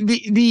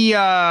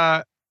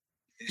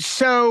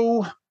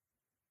 So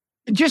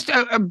just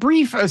a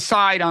brief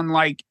aside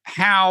on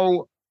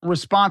how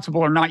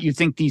responsible or not you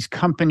think these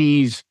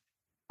companies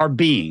are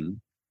being.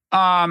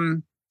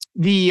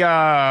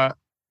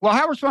 Well,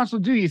 how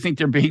responsible do you think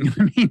they're being?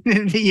 I mean,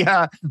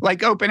 like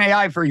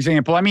OpenAI, for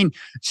example. I mean,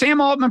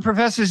 Sam Altman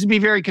professes to be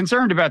very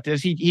concerned about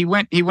this. He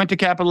went to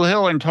Capitol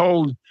Hill and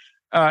told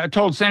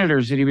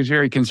senators that he was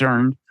very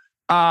concerned.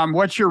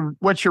 What's your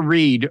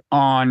read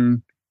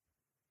on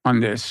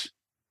this?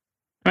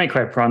 I mean,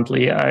 quite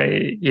bluntly,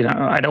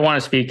 I don't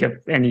want to speak of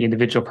any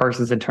individual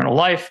person's internal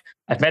life.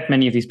 I've met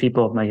many of these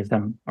people. Many of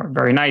them are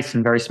very nice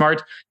and very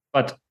smart.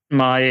 But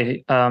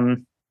my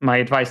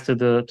advice to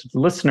the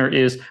listener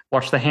is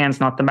watch the hands,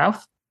 not the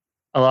mouth.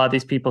 A lot of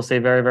these people say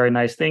very, very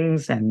nice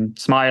things and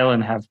smile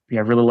and have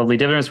really lovely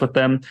dinners with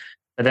them.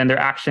 But then their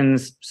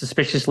actions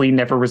suspiciously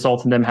never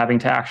result in them having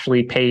to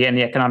actually pay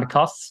any economic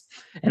costs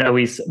and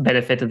always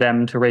benefit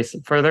them to race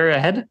further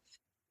ahead.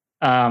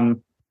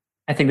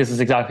 I think this is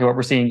exactly what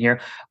we're seeing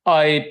here.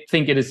 I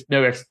think it is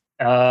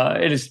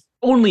it is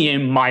only a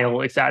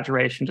mild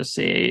exaggeration to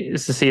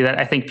see that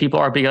I think people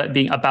are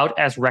being about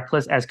as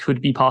reckless as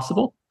could be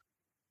possible.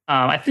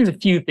 I think there's a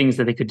few things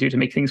that they could do to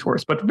make things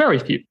worse, but very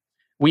few.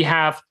 We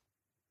have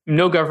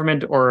no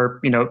government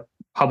or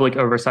public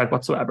oversight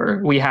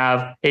whatsoever. We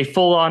have a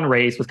full-on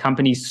race with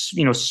companies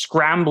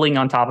scrambling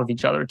on top of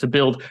each other to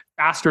build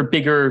faster,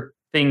 bigger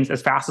things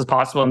as fast as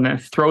possible and then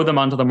throw them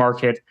onto the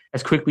market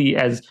as quickly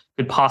as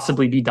could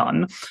possibly be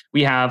done.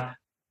 We have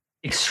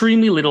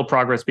extremely little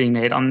progress being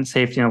made on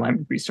safety and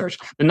alignment research.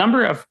 The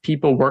number of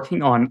people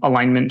working on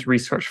alignment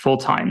research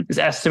full-time is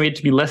estimated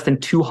to be less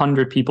than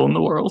 200 people in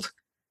the world.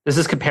 This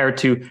is compared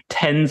to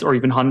tens or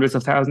even hundreds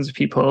of thousands of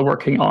people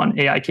working on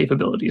AI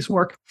capabilities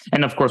work.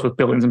 And of course, with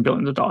billions and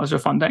billions of dollars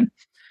of funding.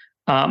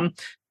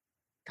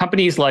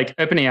 Companies like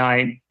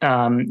OpenAI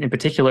in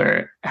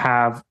particular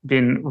have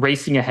been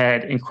racing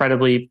ahead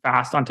incredibly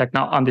fast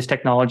on these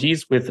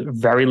technologies with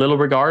very little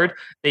regard.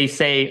 They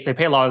say they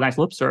pay a lot of nice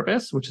lip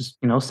service, which is,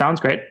 sounds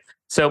great.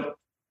 So,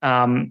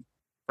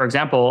 for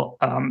example,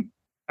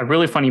 a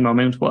really funny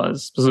moment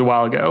was a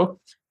while ago.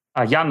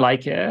 Jan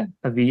Leahy,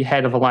 the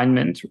head of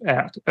alignment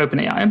at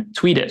OpenAI,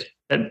 tweeted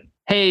that,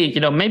 hey,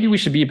 maybe we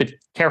should be a bit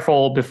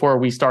careful before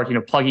we start,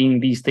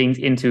 plugging these things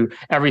into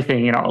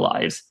everything in our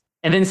lives.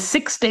 And then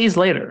 6 days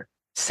later,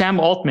 Sam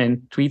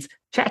Altman tweets,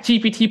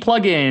 ChatGPT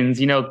plugins,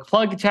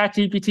 plug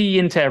ChatGPT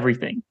into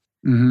everything.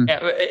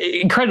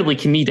 Mm-hmm. Incredibly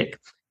comedic.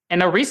 And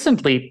now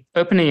recently,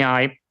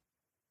 OpenAI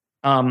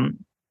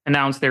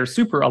announced their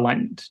super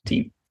alignment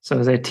team. So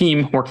there's a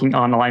team working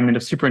on alignment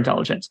of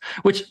superintelligence,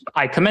 which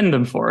I commend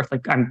them for.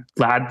 Like, I'm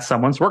glad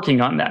someone's working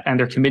on that, and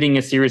they're committing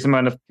a serious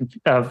amount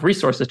of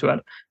resources to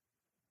it.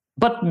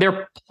 But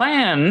their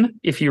plan,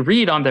 if you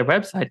read on their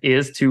website,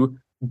 is to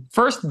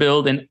first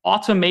build an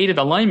automated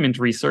alignment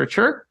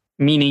researcher,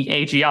 meaning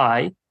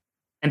AGI,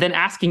 and then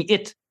asking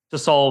it to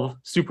solve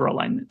super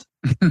alignment,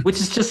 which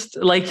is just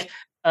like,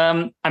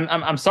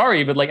 I'm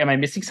sorry, but like, am I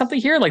missing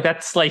something here? Like,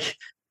 that's like,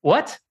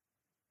 what?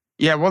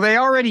 Yeah, well, they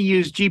already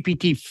used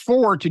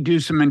GPT-4 to do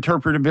some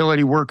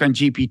interpretability work on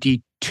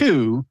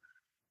GPT-2.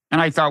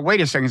 And I thought, wait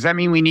a second, does that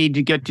mean we need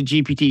to get to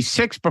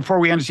GPT-6 before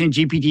we understand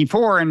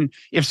GPT-4? And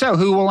if so,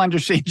 who will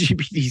understand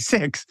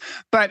GPT-6?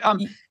 But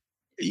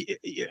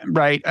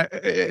right.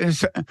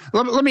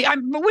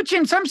 Which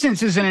in some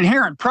sense is an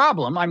inherent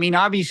problem. I mean,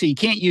 obviously you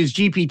can't use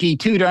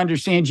GPT-2 to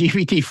understand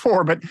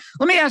GPT-4, but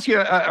let me ask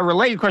you a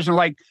related question.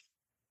 Like,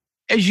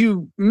 as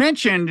you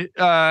mentioned,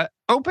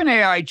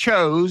 OpenAI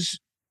chose,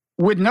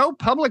 with no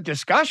public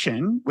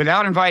discussion,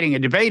 without inviting a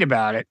debate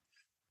about it,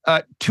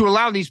 to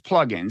allow these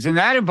plugins. And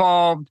that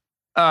involved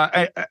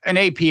an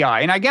API.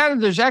 And I gather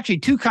there's actually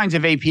two kinds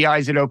of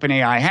APIs that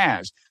OpenAI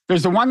has.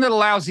 There's the one that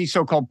allows these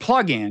so-called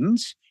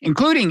plugins,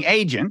 including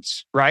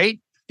agents,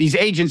 right? These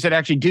agents that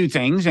actually do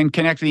things and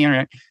connect to the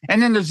internet.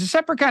 And then there's a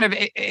separate kind of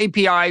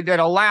API that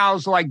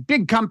allows like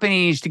big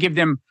companies to give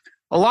them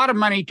a lot of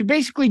money to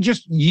basically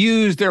just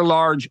use their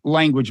large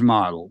language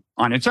model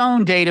on its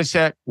own data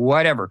set,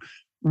 whatever.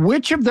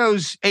 Which of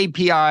those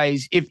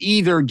APIs, if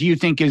either, do you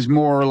think is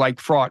more like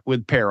fraught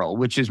with peril,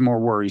 which is more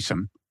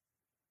worrisome?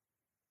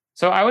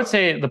 So I would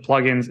say the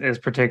plugins is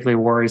particularly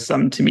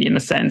worrisome to me in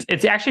a sense.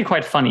 It's actually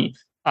quite funny.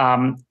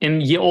 In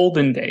the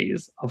olden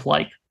days of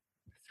like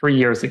 3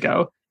 years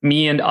ago,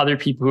 me and other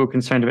people who are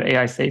concerned about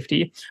AI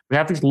safety, we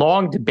have these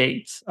long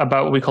debates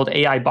about what we called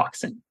AI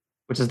boxing,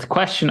 which is the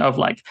question of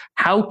like,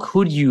 how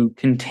could you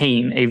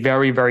contain a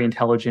very, very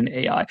intelligent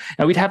AI?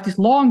 And we'd have these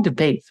long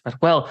debates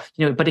about, well,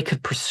 but it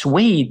could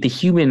persuade the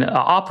human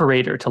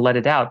operator to let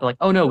it out. But like,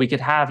 oh no, we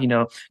could have,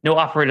 no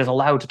operators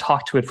allowed to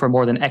talk to it for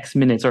more than X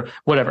minutes or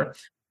whatever.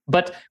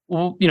 But,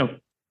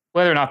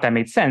 whether or not that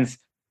made sense,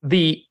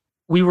 we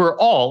were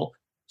all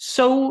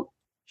so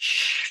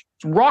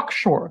rock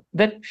sure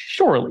that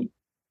surely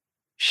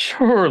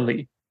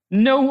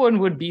no one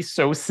would be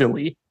so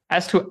silly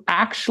as to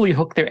actually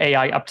hook their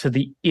AI up to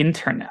the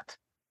internet.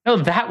 No,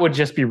 that would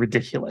just be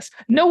ridiculous.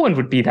 No one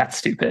would be that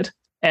stupid.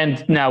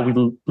 And now we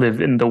live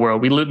in the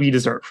world we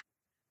deserve.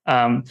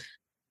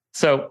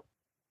 So,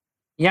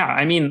 yeah,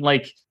 I mean,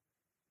 like,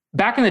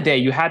 back in the day,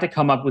 you had to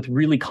come up with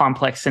really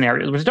complex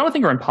scenarios, which I don't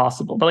think are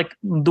impossible. But like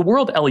the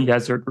world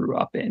Eliezer grew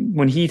up in,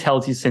 when he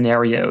tells you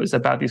scenarios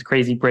about these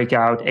crazy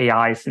breakout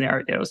AI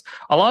scenarios,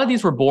 a lot of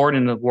these were born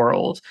in the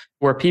world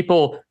where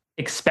people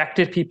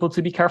expected people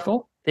to be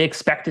careful. They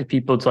expected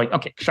people to like,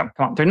 okay, come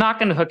on. They're not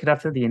going to hook it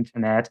up to the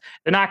internet.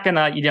 They're not going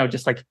to,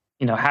 just like,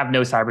 have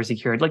no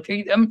cybersecurity. Like,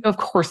 of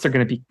course they're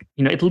going to be,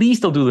 at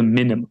least they'll do the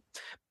minimum.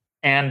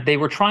 And they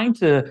were trying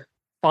to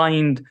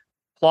find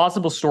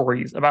plausible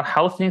stories about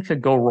how things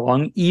could go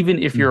wrong,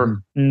 even if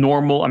you're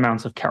normal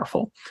amounts of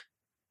careful.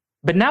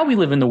 But now we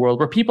live in the world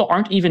where people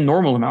aren't even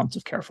normal amounts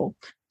of careful.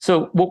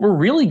 So what we're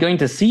really going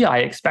to see, I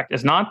expect,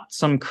 is not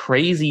some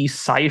crazy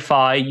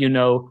sci-fi,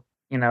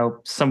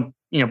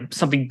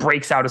 something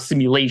breaks out of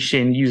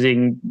simulation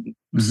using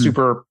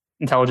super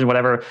intelligent,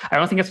 whatever. I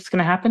don't think that's what's going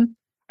to happen.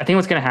 I think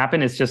what's going to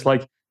happen is just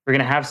like, we're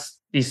going to have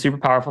these super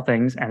powerful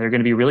things and they're going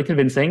to be really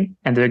convincing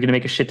and they're going to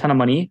make a shit ton of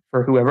money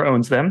for whoever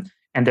owns them.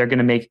 And they're going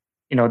to make,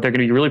 they're going to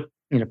be really,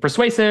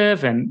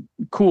 persuasive and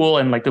cool.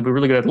 And like, they'll be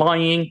really good at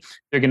lying.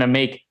 They're going to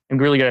make them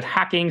really good at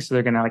hacking. So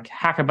they're going to like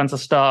hack a bunch of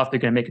stuff. They're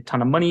going to make a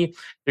ton of money.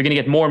 They're going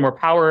to get more and more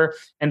power.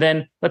 And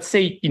then let's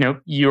say,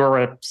 you're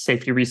a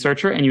safety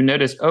researcher and you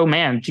notice, oh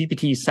man,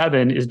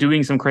 GPT-7 is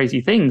doing some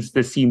crazy things.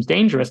 This seems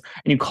dangerous.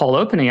 And you call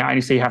OpenAI and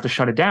you say you have to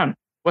shut it down.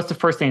 What's the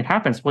first thing that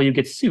happens? Well, you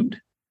get sued.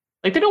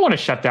 Like they don't want to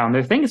shut down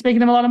their thing. It's making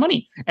them a lot of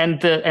money.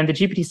 And the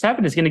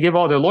GPT-7 is going to give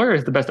all their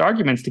lawyers the best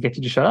arguments to get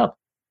you to shut up.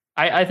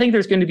 I think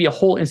there's going to be a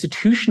whole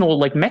institutional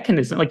like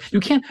mechanism. Like you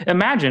can't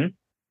imagine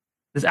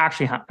this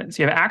actually happens.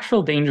 You have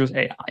actual dangerous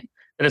AI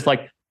that is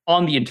like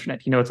on the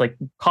internet. It's like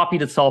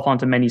copied itself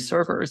onto many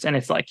servers, and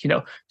it's like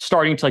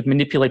starting to like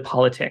manipulate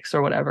politics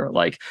or whatever.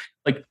 Like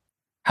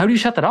how do you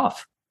shut that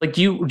off? Like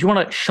do you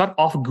want to shut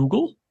off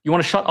Google? You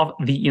want to shut off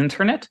the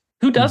internet?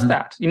 Who does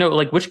that?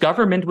 Like which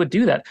government would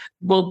do that?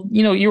 Well,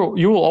 you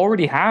will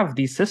already have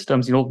these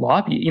systems,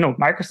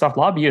 Microsoft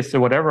lobbyists or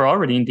whatever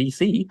already in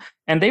DC,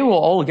 and they will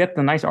all get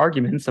the nice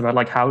arguments about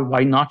like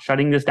why not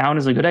shutting this down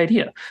is a good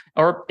idea.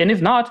 And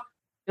if not,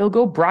 they'll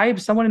go bribe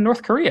someone in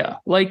North Korea.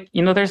 Like,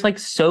 there's like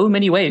so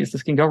many ways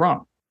this can go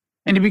wrong.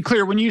 And to be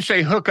clear, when you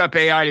say hook up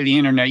AI to the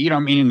internet, you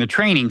don't mean in the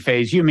training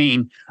phase. You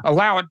mean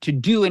allow it to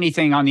do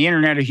anything on the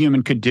internet a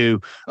human could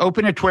do.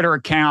 Open a Twitter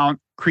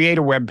account, create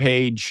a web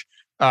page,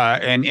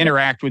 and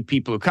interact with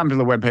people who come to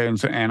the web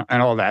page and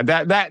all that.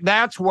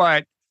 That's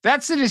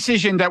the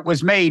decision that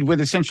was made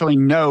with essentially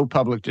no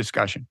public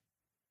discussion.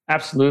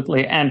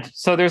 Absolutely. And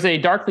so there's a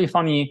darkly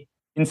funny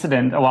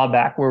incident a while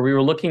back where we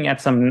were looking at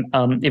some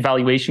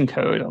evaluation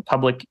code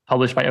published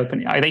by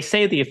OpenAI. They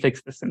say they have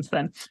fixed this since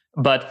then,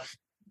 but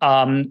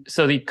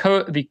so the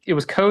code it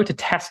was code to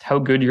test how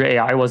good your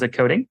AI was at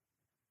coding,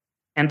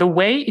 and the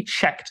way it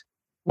checked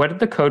whether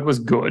the code was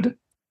good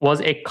was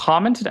a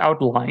commented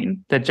out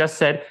line that just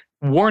said,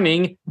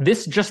 "Warning: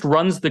 this just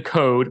runs the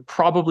code.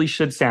 Probably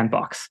should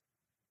sandbox."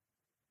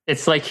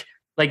 It's like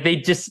they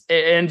just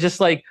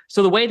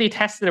so the way they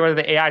tested whether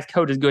the AI's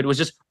code is good was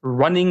just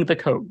running the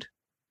code.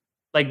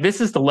 Like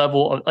this is the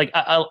level of like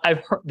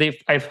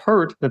I've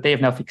heard that they have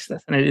now fixed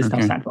this and it is now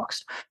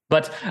sandboxed.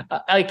 But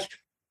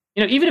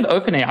even if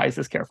OpenAI is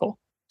this careful,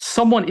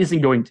 someone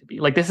isn't going to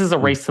be. Like this is a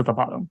race to the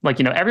bottom. Like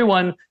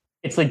everyone.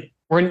 It's like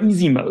we're in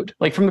easy mode.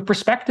 Like from the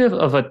perspective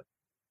of a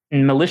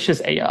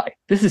malicious AI,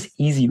 this is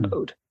easy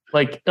mode.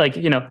 Like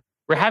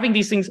we're having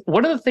these things.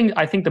 One of the things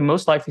I think the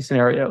most likely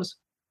scenarios.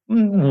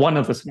 One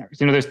of the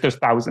scenarios. There's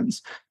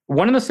thousands.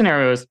 One of the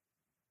scenarios.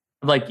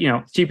 Like,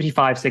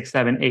 GPT-5, 6,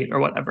 7, 8, or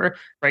whatever,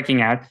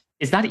 breaking out,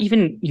 is not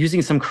even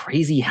using some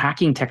crazy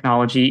hacking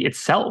technology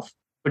itself,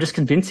 but just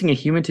convincing a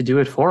human to do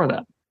it for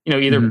them.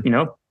 Either,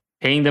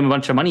 paying them a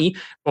bunch of money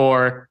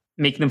or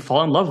making them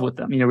fall in love with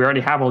them. We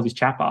already have all these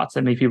chatbots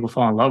that make people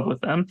fall in love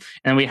with them.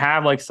 And we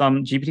have like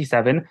some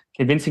GPT-7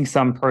 convincing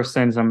some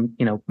person, some,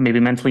 maybe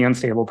mentally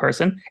unstable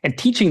person, and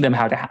teaching them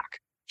how to hack.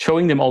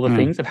 Showing them all the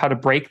things of how to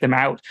break them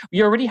out.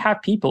 We already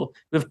have people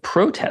who have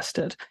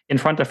protested in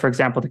front of, for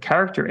example, the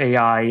character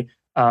AI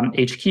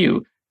HQ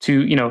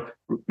to,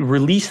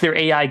 release their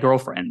AI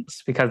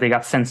girlfriends because they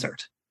got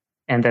censored.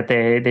 And that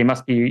they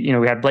must be,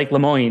 we had Blake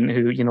Lemoine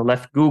who,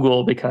 left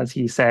Google because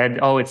he said,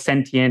 oh, it's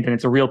sentient and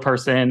it's a real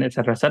person, et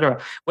cetera, et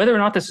cetera. Whether or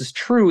not this is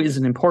true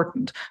isn't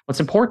important. What's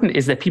important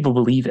is that people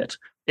believe it.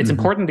 It's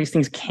important these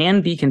things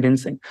can be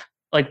convincing.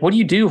 Like, what do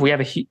you do if we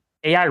have a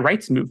AI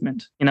rights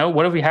movement?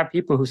 What if we have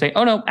people who say,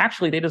 oh no,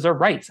 actually they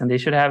deserve rights and they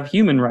should have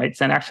human rights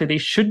and actually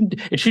it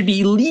should be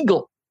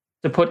illegal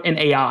to put an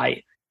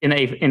AI in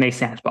a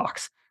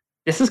sandbox.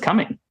 This is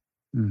coming.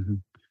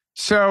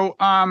 So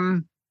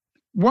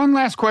one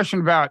last question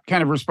about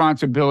kind of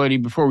responsibility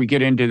before we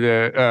get into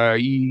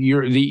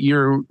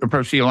your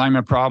approach to the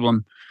alignment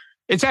problem.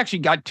 It's actually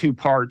got two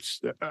parts.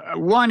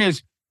 One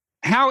is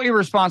how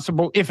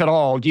irresponsible, if at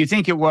all, do you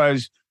think it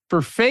was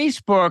for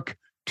Facebook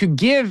to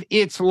give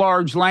its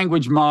large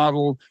language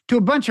model to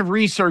a bunch of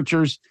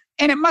researchers,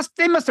 and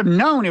they must have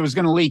known it was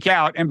going to leak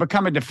out and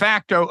become a de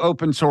facto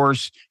open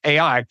source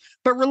AI.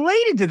 But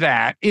related to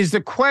that is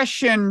the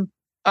question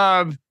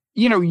of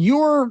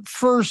your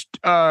first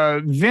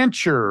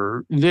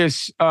venture,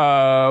 this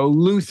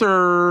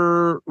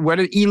Luther,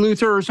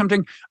 E-Luther or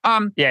something?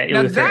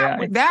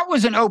 E-Luther, that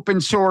was an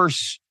open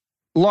source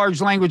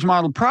large language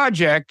model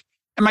project.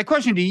 And my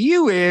question to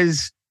you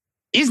is,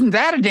 isn't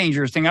that a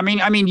dangerous thing? I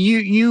mean,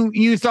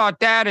 you thought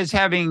that as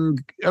having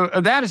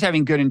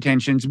good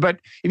intentions, but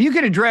if you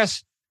could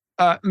address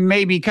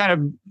maybe kind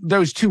of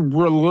those two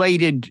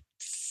related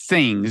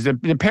things,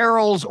 the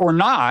perils or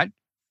not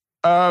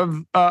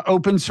of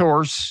open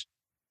source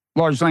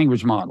large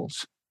language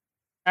models.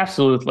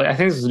 Absolutely. I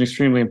think this is an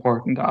extremely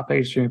important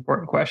topic, extremely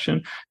important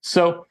question.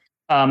 So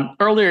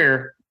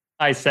earlier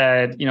I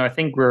said, I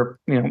think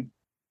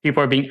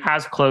people are being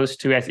as close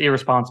to as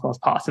irresponsible as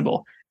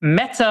possible.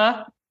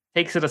 Meta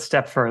takes it a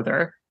step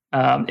further.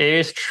 It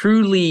is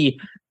truly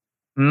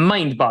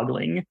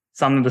mind-boggling,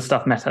 some of the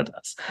stuff Meta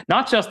does.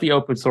 Not just the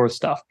open source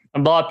stuff. A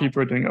lot of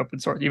people are doing open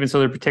source, even so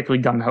they're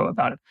particularly gung-ho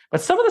about it.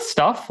 But some of the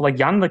stuff, like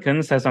Jan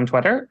LeCun says on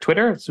Twitter,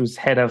 who's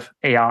head of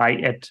AI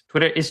at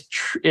Twitter,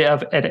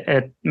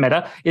 at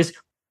Meta, is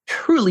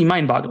truly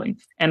mind-boggling.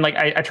 And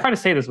I try to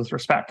say this with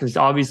respect, because he's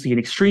obviously an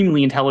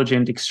extremely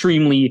intelligent,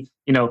 extremely,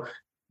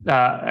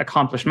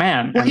 accomplished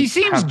man. Well, he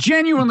seems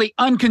genuinely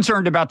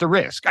unconcerned about the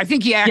risk. I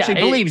think he actually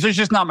believes there's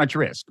just not much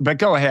risk. But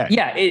go ahead.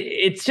 Yeah,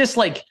 it's just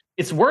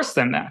it's worse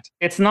than that.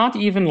 It's not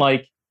even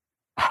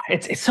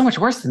it's so much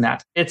worse than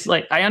that. It's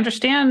I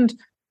understand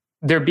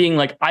there being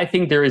I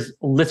think there is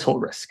little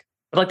risk,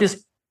 but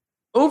this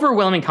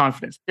overwhelming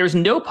confidence. There's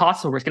no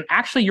possible risk, and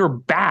actually you're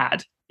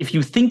bad if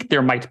you think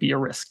there might be a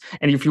risk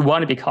and if you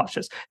want to be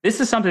cautious.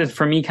 This is something that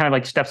for me kind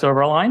of steps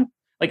over a line.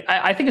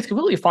 I think it's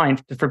completely fine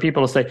for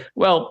people to say,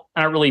 well,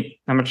 I'm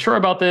not sure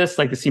about this.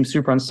 This seems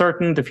super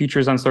uncertain. The future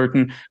is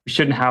uncertain. We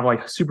shouldn't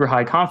have super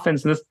high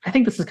confidence in this. I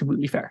think this is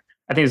completely fair.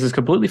 And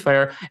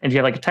if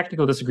you have a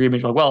technical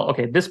disagreement, you're well,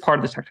 okay, this part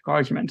of the technical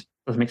argument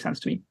doesn't make sense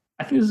to me.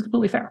 I think this is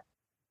completely fair.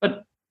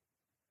 But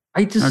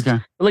I just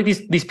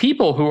these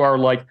people who are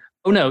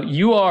oh no,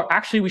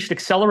 we should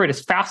accelerate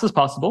as fast as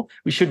possible.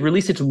 We should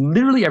release it to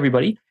literally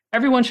everybody.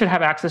 Everyone should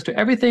have access to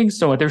everything.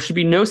 So there should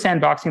be no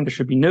sandboxing. There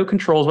should be no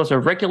controls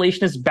whatsoever.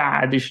 Regulation is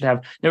bad. They should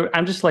have no.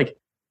 I'm just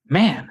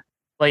man.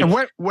 And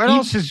what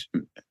else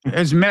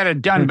has Meta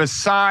done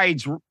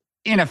besides,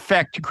 in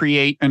effect,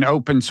 create an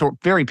open source,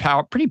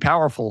 pretty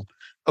powerful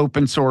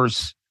open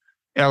source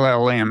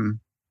LLM?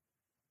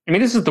 I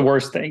mean, this is the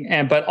worst thing,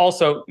 but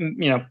also,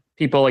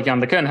 people like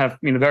Jan LeCun have,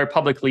 very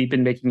publicly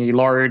been making a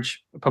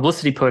large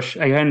publicity push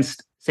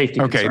against safety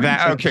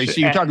concerns. So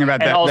you're talking about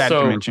that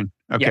dimension.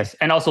 Okay. Yes,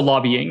 and also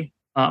lobbying.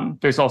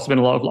 There's also been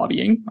a lot of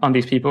lobbying on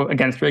these people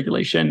against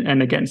regulation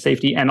and against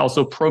safety, and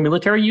also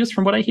pro-military use,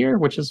 from what I hear,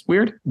 which is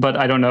weird, but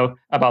I don't know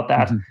about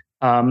that.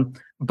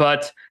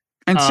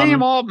 Mm-hmm.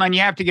 Sam Altman, you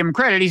have to give him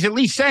credit. He's at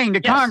least saying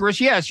to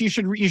Congress, yes, you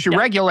should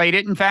regulate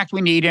it. In fact,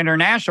 we need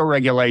international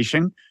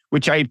regulation,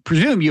 which I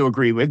presume you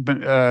agree with.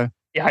 But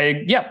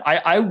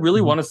I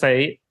really want to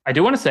say,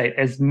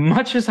 as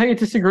much as I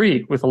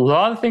disagree with a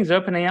lot of things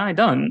OpenAI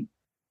done,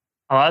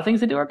 a lot of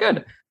things they do are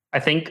good. I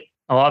think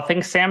a lot of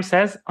things Sam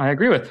says, I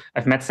agree with.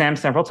 I've met Sam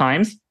several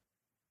times.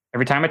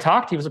 Every time I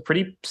talked, he was a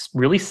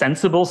really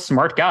sensible,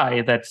 smart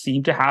guy that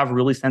seemed to have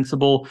really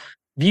sensible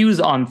views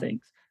on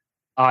things.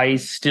 I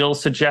still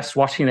suggest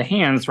watching the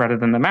hands rather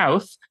than the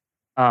mouth.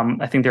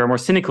 I think there are more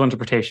cynical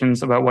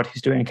interpretations about what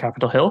he's doing in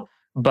Capitol Hill.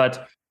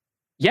 But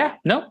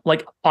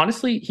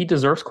honestly, he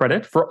deserves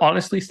credit for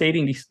honestly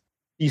stating these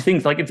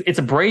things. It's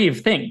a brave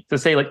thing to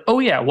say, oh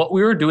yeah, what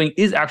we were doing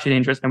is actually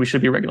dangerous and we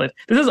should be regulated.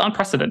 This is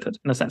unprecedented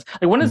in a sense.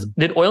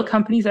 Did oil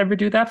companies ever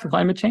do that for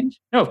climate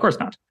change? No, of course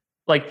not.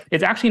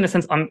 It's actually in a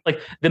sense,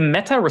 the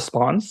Meta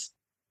response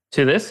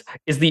to this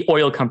is the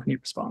oil company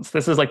response.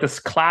 This is this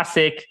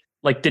classic,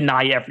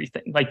 deny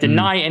everything,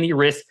 deny any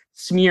risk,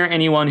 smear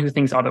anyone who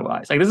thinks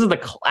otherwise. This is the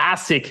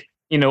classic,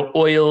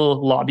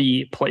 oil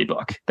lobby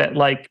playbook that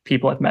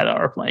people at Meta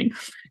are playing.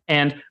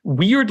 And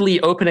weirdly,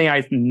 OpenAI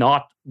is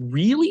not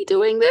really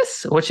doing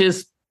this, which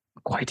is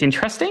quite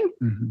interesting.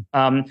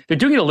 Mm-hmm. They're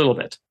doing it a little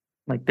bit,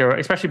 they're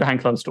especially behind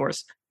closed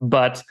doors.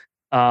 But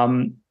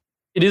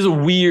it is a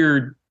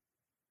weird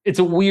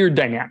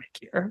dynamic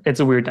here. It's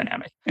a weird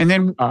dynamic. And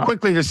then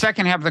quickly, the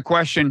second half of the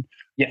question.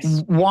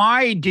 Yes.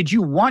 Why did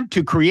you want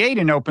to create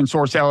an open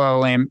source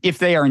LLM if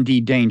they are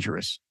indeed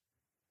dangerous?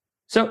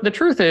 So the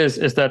truth is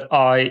that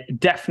I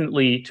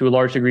definitely, to a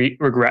large degree,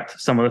 regret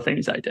some of the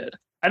things I did.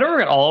 I don't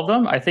regret all of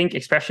them. I think,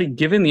 especially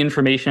given the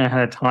information I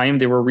had at the time,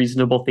 they were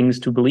reasonable things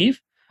to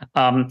believe.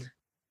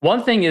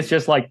 One thing is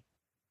just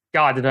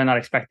God, did I not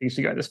expect things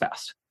to go this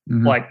fast?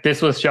 Mm-hmm.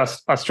 This was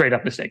just a straight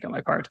up mistake on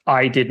my part.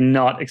 I did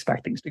not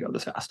expect things to go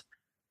this fast.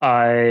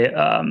 I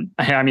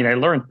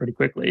learned pretty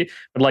quickly,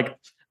 but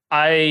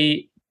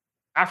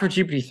after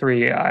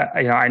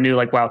GPT-3, I knew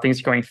wow, things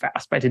are going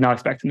fast, but I did not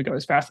expect them to go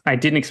as fast. I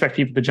didn't expect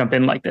people to jump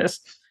in like this.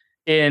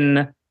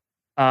 In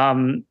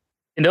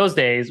those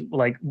days,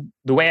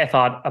 the way I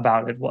thought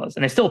about it was,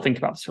 and I still think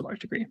about this to a large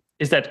degree,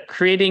 is that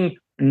creating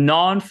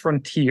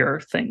non-frontier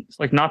things,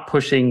 not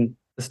pushing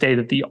the state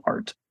of the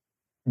art,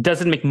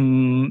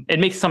 it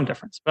makes some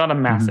difference, but not a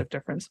massive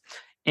difference.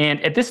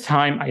 And at this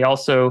time, I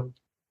also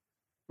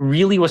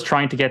really was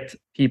trying to get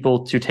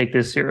people to take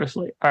this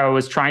seriously. I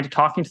was trying to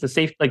talking to the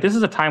safety, like this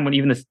is a time when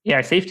even the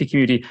AI safety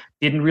community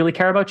didn't really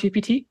care about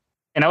GPT.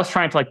 And I was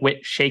trying to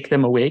shake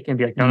them awake and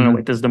be like, no,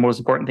 wait, this is the most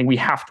important thing. We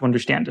have to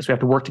understand this. We have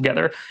to work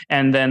together.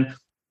 And then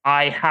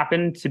I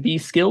happened to be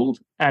skilled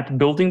at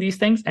building these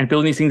things, and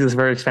building these things is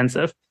very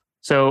expensive.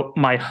 So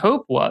my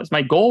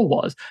goal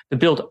was to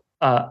build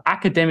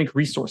academic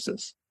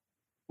resources,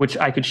 which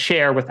I could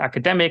share with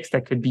academics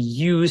that could be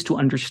used to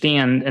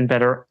understand and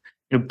better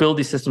build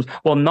these systems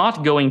while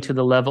not going to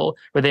the level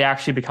where they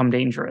actually become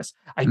dangerous.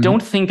 I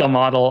don't think a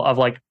model of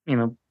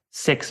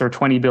 6 or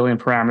 20 billion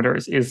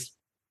parameters is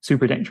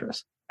super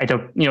dangerous. I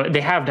don't,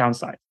 they have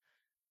downsides.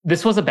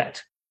 This was a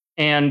bet.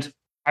 And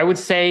I would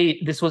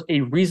say this was a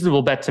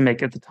reasonable bet to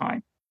make at the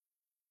time.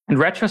 In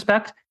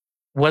retrospect,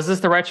 was this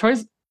the right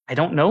choice? I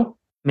don't know.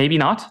 Maybe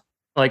not.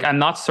 I'm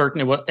not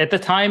certain it was. At the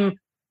time,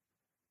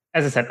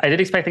 as I said, I did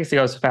expect things to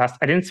go so fast.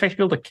 I didn't expect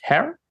people to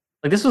care.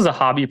 This was a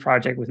hobby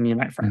project with me and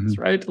my friends,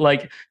 right?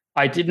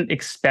 I didn't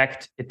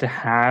expect it to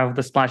have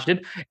the splash it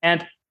did.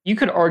 And you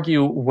could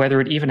argue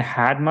whether it even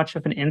had much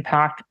of an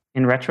impact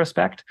in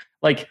retrospect.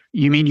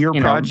 You mean your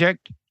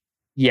project?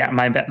 Yeah,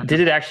 my bet.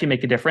 Did it actually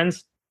make a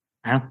difference?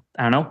 I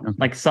don't know.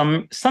 Okay.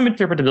 Some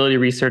interpretability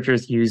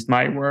researchers used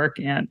my work,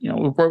 and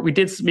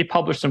we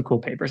published some cool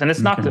papers. And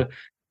it's not to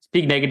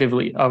speak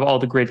negatively of all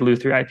the great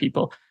Leahy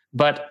people,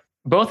 but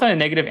both on a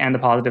negative and the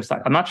positive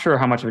side, I'm not sure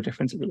how much of a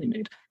difference it really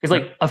made.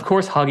 Because, of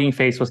course, Hugging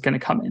Face was going to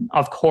come in.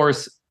 Of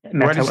course,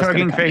 Meta what is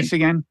Hugging Face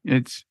again?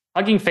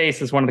 Hugging Face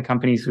is one of the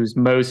companies who's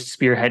most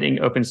spearheading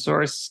open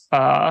source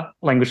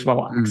language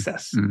model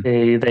access.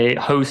 They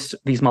host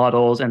these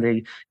models and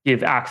they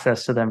give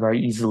access to them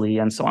very easily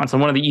and so on. So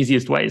one of the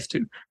easiest ways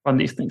to run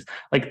these things.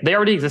 They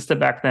already existed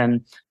back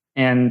then,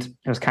 and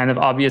it was kind of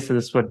obvious that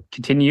this would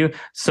continue.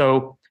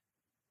 So.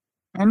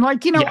 And I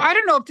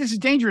don't know if this is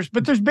dangerous,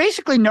 but there's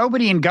basically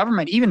nobody in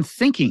government even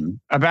thinking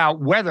about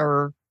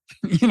whether,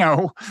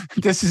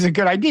 this is a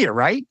good idea,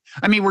 right?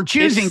 I mean, we're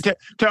choosing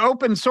to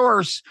open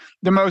source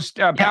the most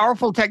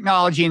powerful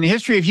technology in the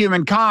history of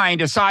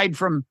humankind, aside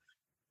from,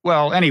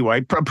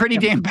 pretty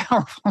damn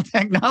powerful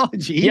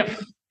technology.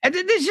 Yep. And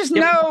there's just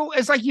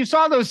it's like you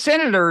saw those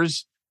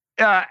senators,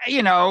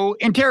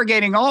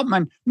 interrogating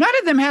Altman. None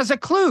of them has a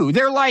clue.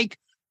 They're like,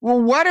 well,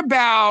 what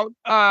about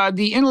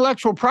the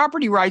intellectual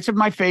property rights of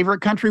my favorite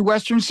country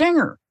western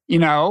singer?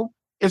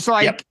 It's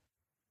like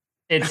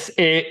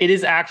it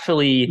is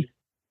actually.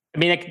 I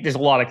mean, there's a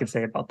lot I could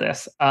say about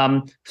this.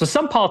 So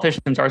some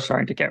politicians are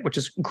starting to care, which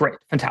is great,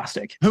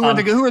 fantastic. Who are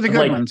the good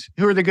ones?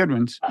 Who are the good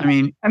ones? I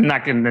mean, I'm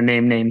not going to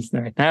name names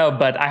right now,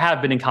 but I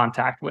have been in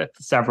contact with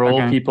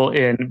several people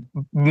in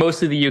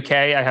mostly the UK.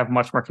 I have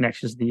much more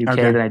connections in the UK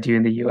than I do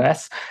in the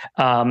US.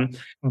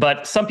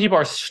 But some people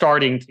are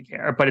starting to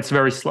care, but it's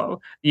very slow.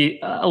 The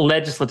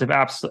legislative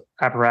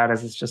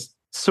apparatus is just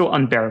so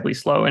unbearably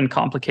slow and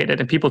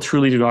complicated, and people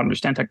truly do not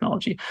understand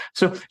technology.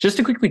 So just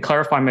to quickly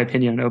clarify my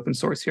opinion on open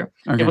source here,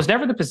 it was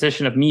never the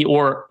position of me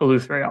or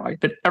Leahy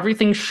that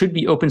everything should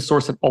be open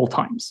source at all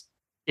times.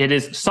 It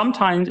is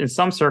sometimes, in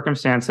some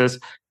circumstances,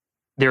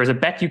 there is a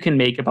bet you can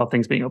make about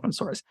things being open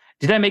source.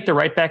 Did I make the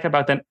right bet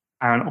about that?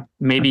 I don't know.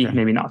 Maybe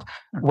not.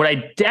 What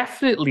I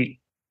definitely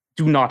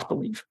do not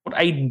believe,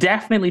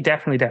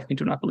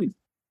 do not believe,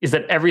 is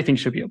that everything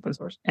should be open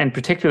source, and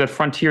particularly that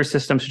frontier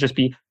systems should just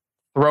be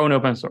thrown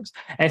open source.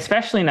 And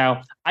especially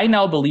now, I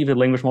now believe that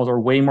language models are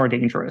way more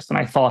dangerous than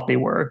I thought they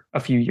were a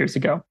few years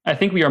ago. I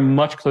think we are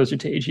much closer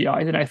to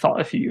AGI than I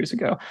thought a few years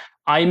ago.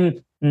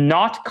 I'm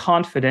not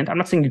confident. I'm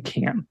not saying you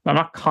can. I'm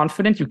not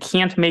confident you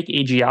can't make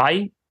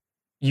AGI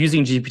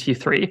using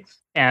GPT-3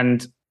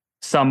 and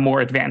some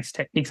more advanced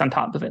techniques on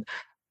top of it.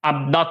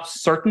 I'm not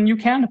certain you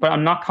can, but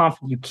I'm not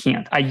confident you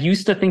can't. I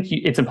used to think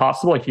it's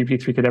impossible, like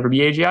GPT-3 could ever be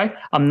AGI.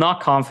 I'm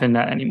not confident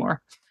that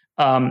anymore.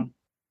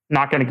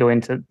 Not going to go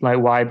into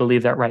why I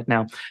believe that right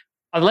now.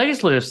 On the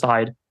legislative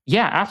side,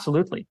 yeah,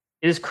 absolutely.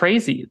 It is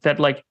crazy that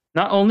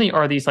not only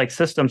are these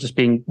systems just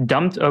being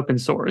dumped open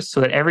source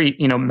so that every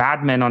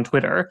madmen on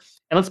Twitter,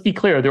 and let's be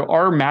clear, there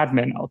are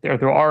madmen out there.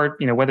 There are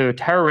whether they're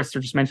terrorists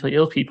or just mentally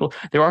ill people,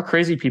 there are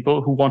crazy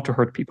people who want to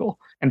hurt people,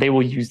 and they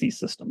will use these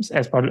systems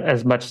as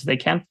much as they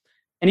can.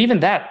 And even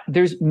that,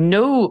 there's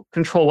no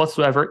control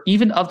whatsoever,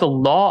 even of the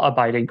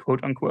law-abiding,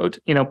 quote unquote,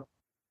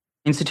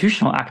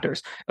 institutional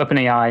actors,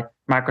 OpenAI,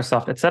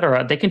 Microsoft, et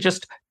cetera. They can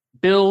just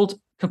build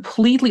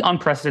completely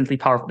unprecedentedly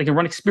powerful. They can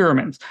run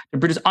experiments to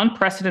produce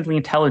unprecedentedly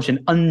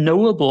intelligent,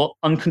 unknowable,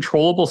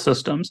 uncontrollable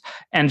systems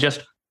and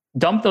just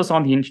dump those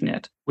on the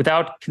internet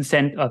without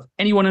consent of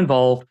anyone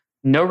involved,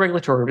 no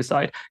regulatory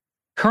oversight.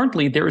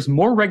 Currently, there is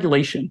more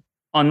regulation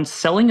on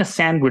selling a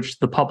sandwich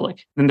to the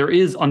public than there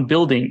is on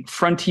building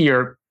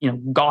frontier,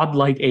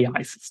 godlike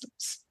AI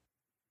systems.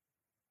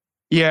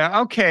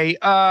 Yeah, okay.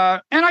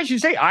 And I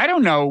should say, I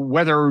don't know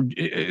whether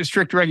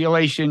strict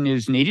regulation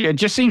is needed. It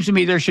just seems to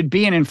me there should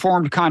be an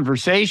informed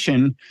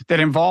conversation that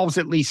involves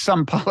at least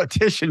some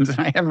politicians, and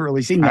I haven't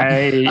really seen that.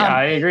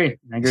 I agree.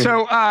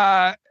 So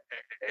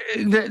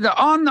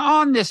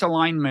on this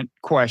alignment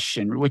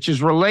question, which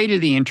is related to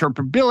the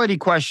interpretability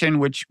question,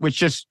 which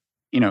just,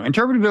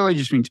 interpretability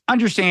just means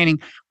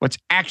understanding what's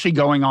actually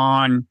going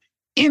on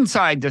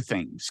inside the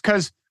things.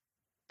 Because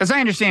as I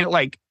understand it,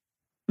 like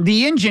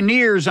the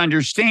engineer's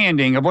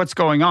understanding of what's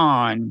going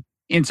on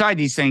inside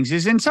these things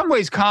is in some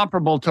ways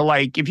comparable to,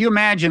 like, if you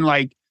imagine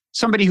like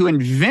somebody who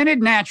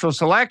invented natural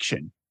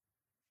selection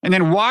and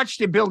then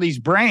watched it build these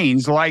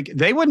brains, like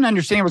they wouldn't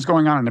understand what's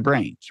going on in the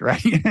brains,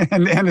 right?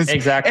 and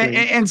Exactly.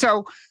 And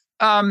so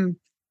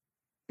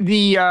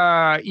the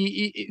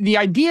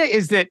idea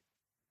is that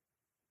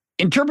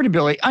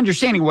interpretability,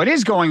 understanding what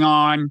is going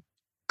on,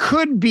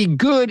 could be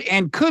good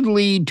and could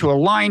lead to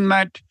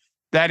alignment.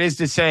 That is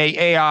to say,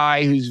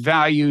 AI whose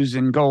values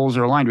and goals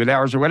are aligned with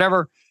ours or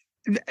whatever.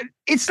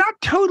 It's not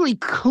totally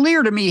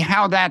clear to me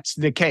how that's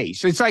the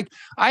case. It's like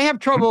I have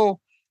trouble.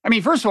 I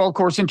mean, first of all, of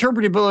course,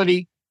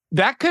 interpretability,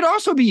 that could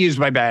also be used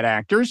by bad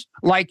actors.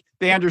 Like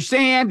they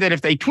understand that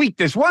if they tweak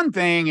this one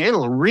thing,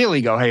 it'll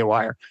really go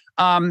haywire.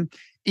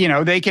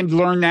 They can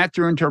learn that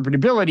through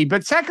interpretability.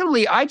 But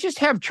secondly, I just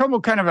have trouble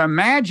kind of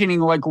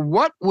imagining like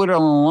what would an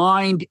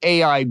aligned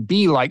AI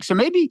be like. So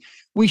maybe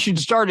we should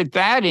start at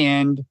that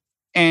end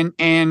and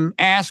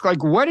ask,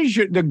 like, what is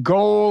the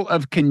goal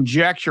of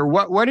conjecture?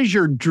 What is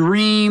your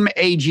dream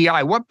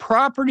AGI? What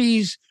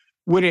properties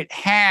would it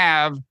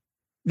have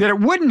that it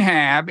wouldn't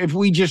have if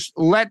we just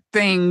let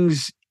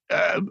things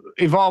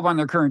evolve on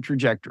their current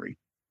trajectory?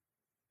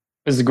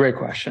 This is a great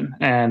question,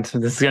 and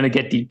this is going to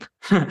get deep.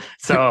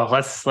 So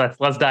let's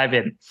dive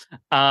in.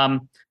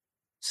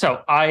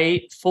 So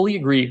I fully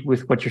agree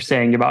with what you're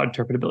saying about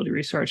interpretability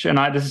research, and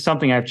this is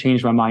something I've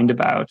changed my mind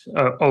about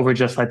over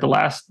just like the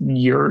last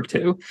year or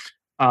two.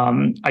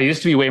 I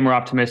used to be way more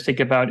optimistic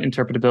about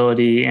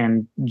interpretability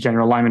and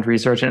general alignment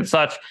research and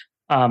such.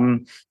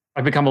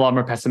 I've become a lot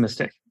more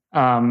pessimistic.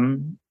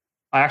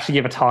 I actually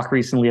gave a talk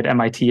recently at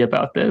MIT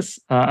about this,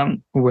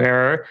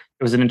 where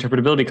it was an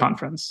interpretability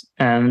conference,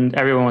 and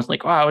everyone was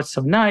like, wow, it's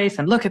so nice,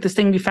 and look at this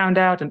thing we found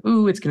out, and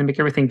ooh, it's going to make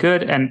everything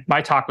good. And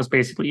my talk was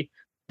basically,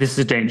 this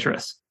is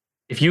dangerous.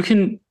 If you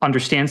can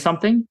understand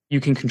something, you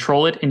can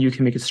control it, and you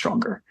can make it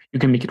stronger. You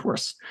can make it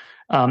worse.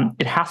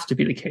 It has to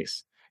be the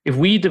case. If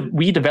we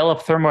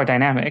developed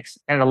thermodynamics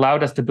and it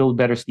allowed us to build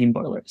better steam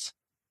boilers,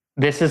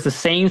 this is the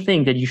same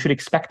thing that you should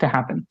expect to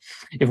happen.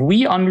 If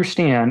we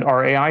understand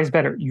our AIs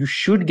better, you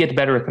should get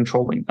better at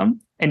controlling them,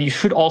 and you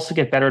should also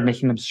get better at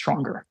making them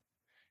stronger.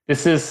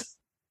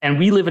 And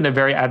we live in a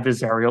very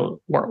adversarial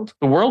world.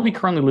 The world we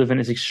currently live in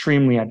is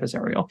extremely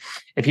adversarial.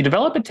 If you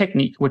develop a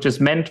technique which is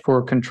meant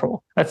for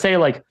control, let's say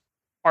like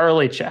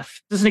RLHF,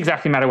 it doesn't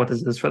exactly matter what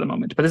this is for the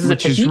moment, but this is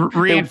which a technique. Which is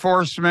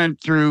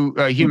reinforcement through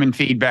human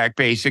feedback,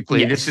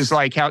 basically. Yes. This is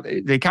like how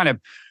they kind of,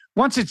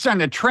 once it's done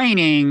the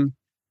training,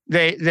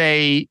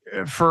 they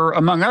for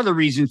among other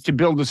reasons to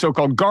build the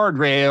so-called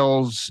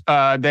guardrails,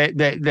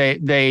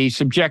 they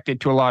subject it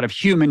to a lot of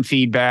human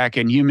feedback,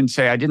 and humans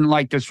say, I didn't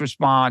like this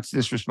response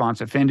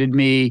offended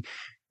me,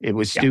 it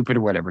was stupid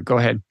or whatever. Go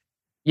ahead.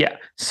 Yeah.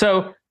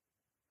 So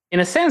in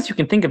a sense, you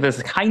can think of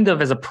this kind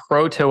of as a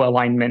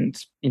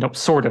proto-alignment,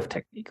 sort of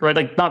technique, right?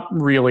 Like not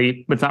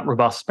really, it's not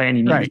robust by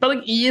any means, right, but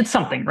like it's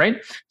something, right?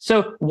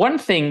 So one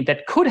thing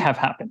that could have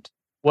happened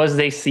was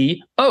they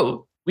see,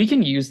 oh, we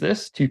can use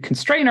this to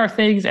constrain our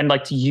things and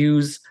like to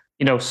use,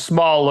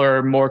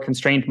 smaller, more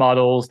constrained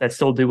models that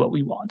still do what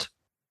we want.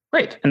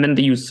 Great. And then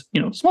they use,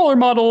 smaller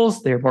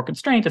models, they're more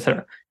constrained,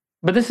 etc.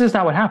 But this is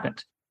not what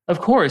happened.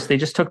 Of course, they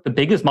just took the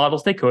biggest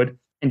models they could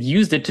and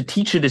used it to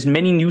teach it as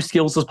many new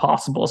skills as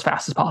possible, as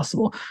fast as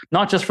possible.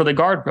 Not just for the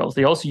guardrails.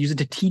 They also use it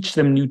to teach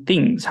them new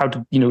things, how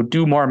to,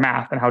 do more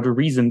math and how to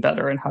reason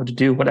better and how to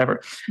do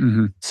whatever.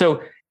 Mm-hmm.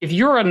 So if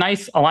you're a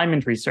nice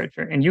alignment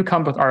researcher and you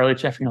come with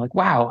RLHF and you're like,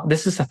 wow,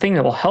 this is a thing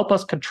that will help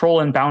us control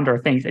and bound our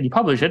things, and you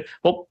publish it,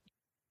 well,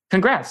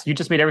 congrats, you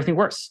just made everything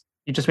worse.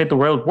 You just made the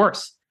world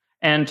worse.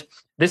 And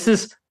this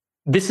is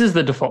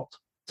the default.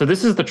 So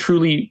this is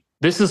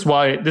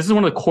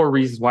one of the core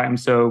reasons why I'm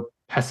so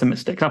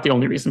pessimistic. Not the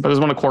only reason, but this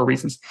is one of the core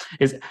reasons,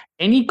 is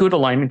any good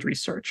alignment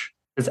research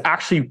that's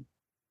actually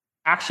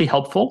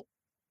helpful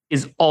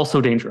is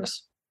also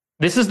dangerous.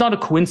 This is not a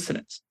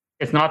coincidence.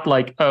 It's not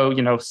like,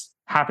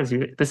 happens to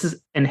you. This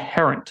is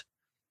inherent,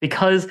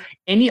 because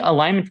any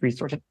alignment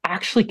research that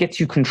actually gets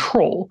you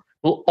control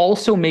will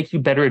also make you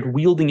better at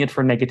wielding it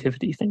for negative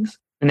things.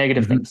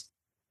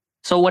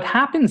 So what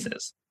happens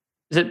is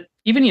that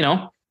even,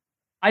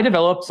 I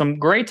developed some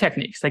great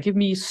techniques that give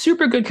me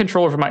super good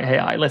control over my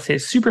AI, let's say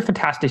super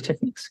fantastic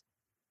techniques,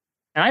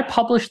 and I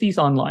publish these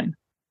online.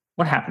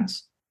 What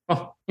happens?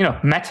 Well,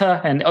 Meta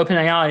and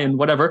OpenAI and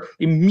whatever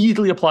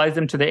immediately applies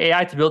them to the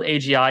AI to build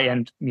AGI,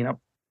 and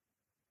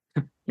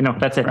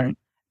that's it. Right.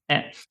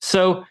 And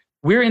so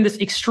we're in this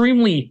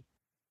extremely,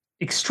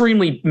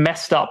 extremely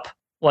messed up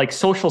like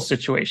social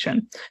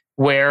situation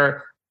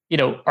where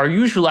our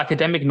usual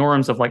academic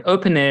norms of like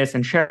openness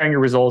and sharing your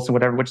results and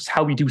whatever, which is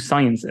how we do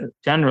science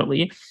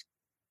generally,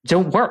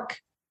 don't work.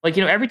 Like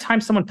every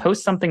time someone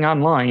posts something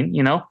online,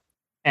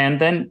 and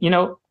then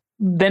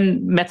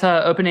then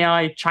Meta,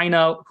 OpenAI,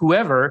 China,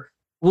 whoever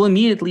will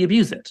immediately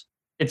abuse it.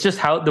 It's just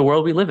how the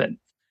world we live in.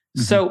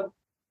 Mm-hmm. So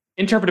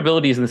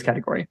interpretability is in this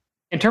category.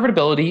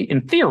 Interpretability,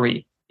 in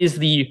theory, is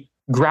the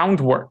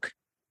groundwork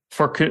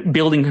for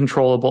building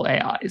controllable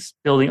AIs,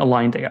 building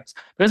aligned AIs,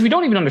 because we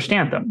don't even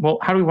understand them. Well,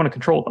 how do we want to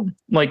control them?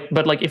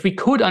 But if we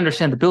could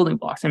understand the building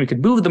blocks and we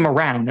could move them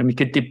around and we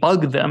could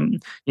debug them,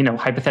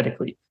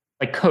 hypothetically,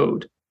 like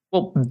code,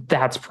 well,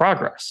 that's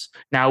progress.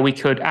 Now we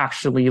could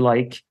actually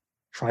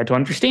try to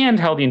understand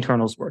how the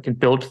internals work and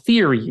build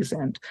theories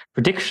and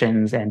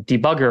predictions and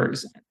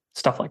debuggers and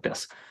stuff like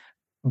this.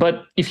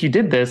 But if you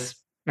did this,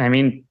 what do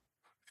you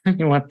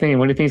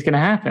think is going to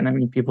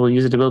happen? People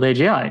use it to build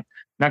AGI.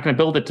 Not going to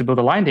build it to build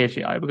aligned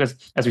AGI because,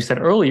 as we said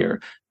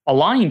earlier,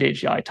 aligned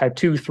AGI, type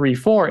 2, 3,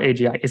 4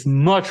 AGI is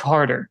much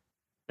harder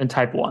than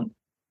type 1.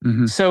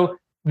 Mm-hmm. So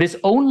this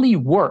only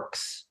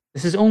works,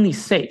 this is only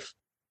safe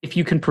if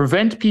you can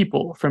prevent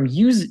people from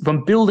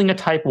building a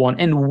type 1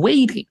 and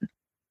waiting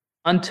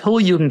until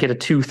you can get a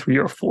 2, 3,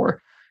 or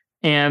 4.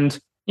 And,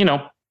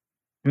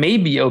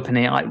 maybe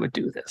OpenAI would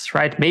do this,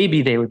 right?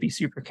 Maybe they would be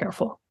super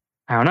careful.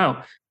 I don't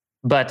know.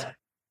 But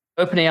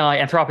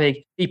OpenAI,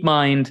 Anthropic,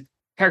 DeepMind,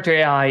 Character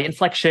AI,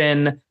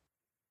 Inflection,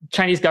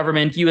 Chinese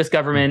government, US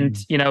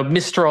government,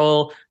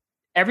 Mistral,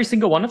 every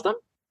single one of them,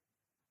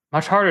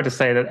 much harder to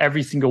say that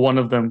every single one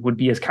of them would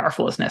be as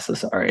careful as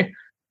necessary.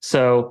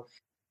 So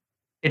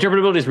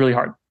interpretability is really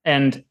hard.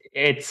 And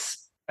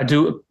it's a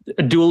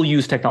dual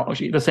use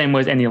technology, the same way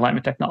as any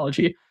alignment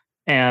technology.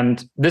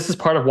 And this is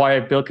part of why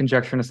I build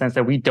conjecture in the sense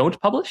that we don't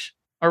publish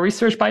our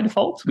research by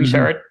default. We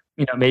share it,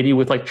 maybe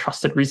with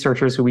trusted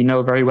researchers who we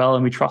know very well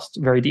and we trust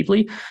very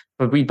deeply.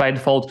 But we by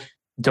default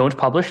don't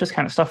publish this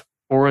kind of stuff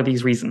for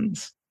these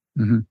reasons.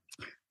 Mm-hmm.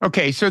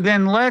 Okay, so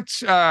then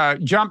let's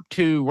jump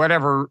to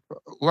whatever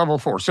level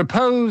 4.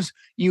 Suppose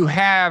you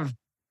have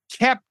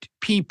kept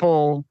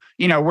people,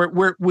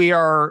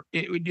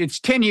 it's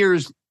 10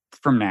 years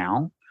from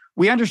now.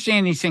 We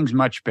understand these things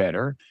much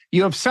better.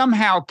 You have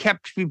somehow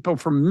kept people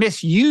from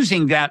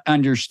misusing that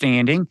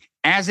understanding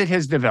as it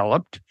has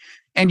developed,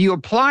 and you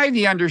apply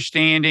the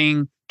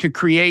understanding to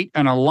create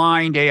an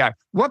aligned AI.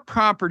 What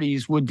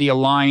properties would the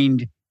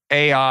aligned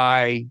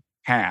AI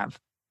have?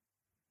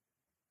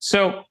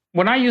 So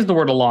when I use the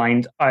word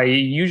aligned, I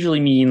usually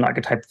mean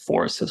a type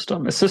 4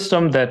 system, a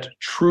system that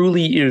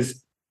truly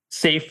is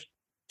safe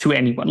to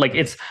anyone.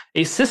 It's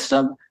a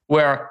system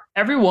where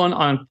everyone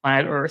on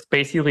planet Earth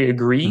basically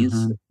agrees,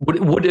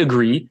 would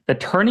agree that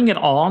turning it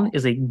on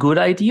is a good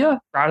idea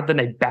rather than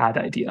a bad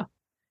idea.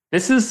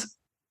 This is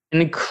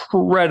an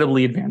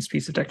incredibly advanced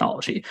piece of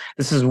technology.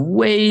 This is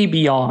way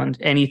beyond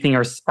anything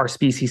our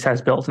species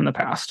has built in the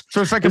past.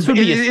 So it's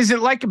is it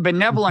like a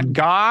benevolent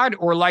God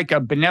or like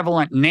a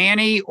benevolent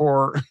nanny,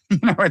 or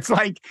it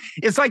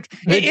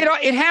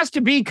has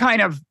to be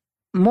kind of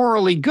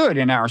morally good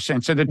in our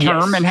sense of the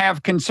term, and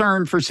have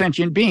concern for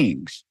sentient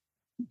beings.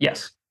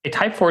 Yes. A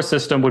type 4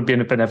 system would be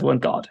a benevolent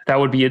God. That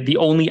would be the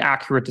only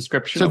accurate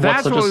description. So of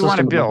that's what we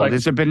want to build,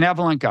 is a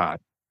benevolent God.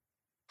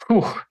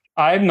 Whew.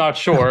 I'm not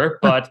sure,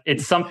 but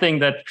it's something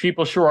that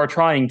people sure are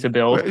trying to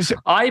build.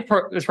 I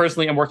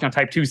personally am working on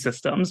type 2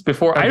 systems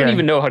before. Okay. I don't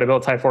even know how to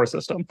build a type 4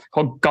 system.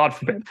 Oh, God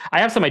forbid. I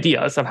have some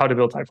ideas of how to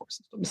build type 4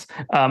 systems,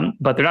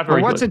 but they're not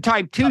very good. What's a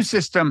type 2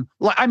 system?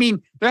 There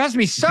has to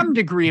be some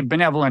degree of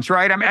benevolence,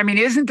 right?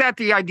 Isn't that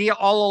the idea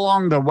all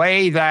along the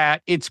way,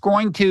 that it's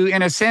going to,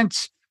 in a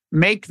sense,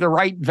 make the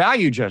right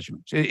value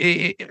judgments,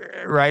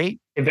 right?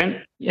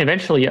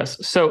 Eventually, yes.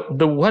 So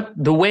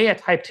the way a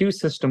type 2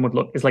 system would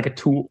look is like a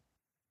tool.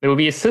 There would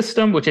be a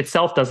system which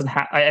itself doesn't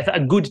have a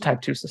good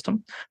type 2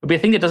 system. It would be a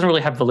thing that doesn't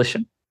really have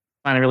volition,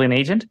 not really an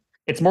agent.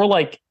 It's more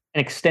like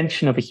an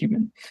extension of a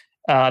human.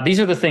 These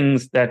are the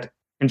things that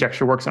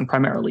conjecture works on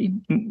primarily.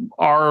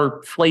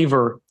 Our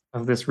flavor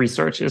of this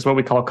research is what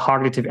we call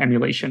cognitive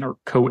emulation, or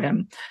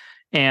CoEM.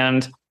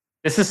 And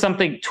this is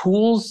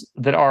tools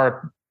that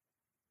are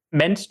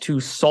meant to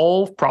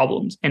solve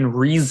problems and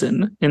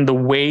reason in the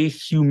way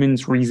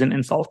humans reason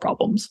and solve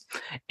problems.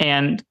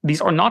 And these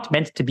are not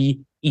meant to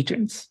be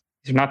agents.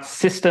 These are not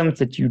systems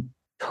that you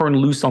turn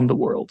loose on the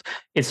world.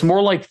 It's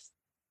more like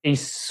a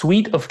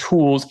suite of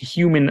tools a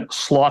human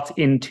slots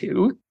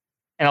into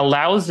and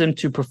allows them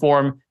to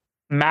perform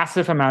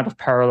massive amount of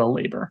parallel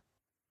labor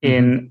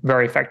in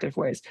very effective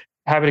ways.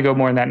 Happy to go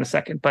more on that in a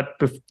second. But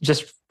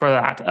just for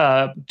that,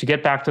 to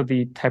get back to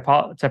the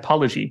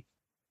typology,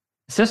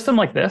 a system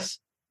like this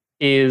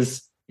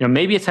is,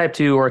 maybe a type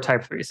 2 or a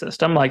type 3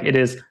 system.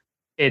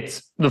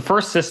 It's the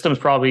first system is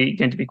probably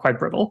going to be quite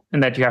brittle, in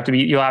that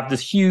you'll have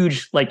this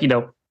huge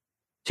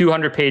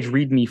 200-page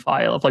README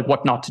file of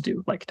what not to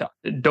do.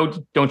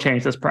 Don't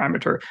change this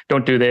parameter,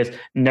 don't do this,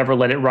 never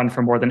let it run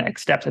for more than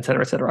X steps, et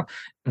cetera,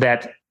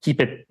 that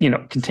keep it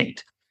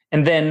contained.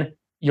 And then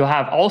you'll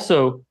have a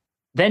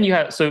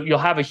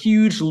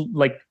huge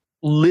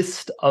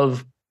list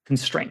of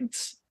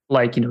constraints.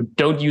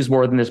 Don't use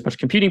more than this much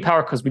computing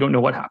power because we don't know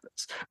what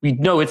happens. We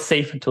know it's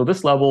safe until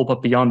this level,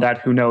 but beyond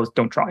that, who knows?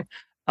 Don't try.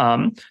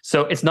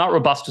 So it's not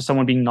robust to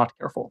someone being not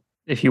careful.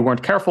 If you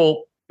weren't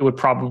careful, it would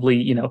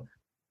probably,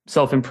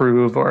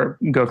 self-improve or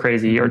go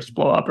crazy or just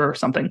blow up or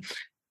something.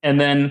 And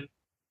then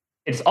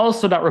it's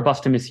also not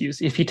robust to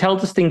misuse. If you tell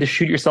this thing to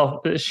shoot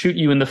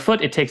you in the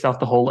foot, it takes off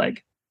the whole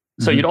leg.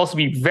 So you'd also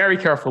be very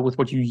careful with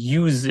what you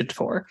use it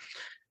for.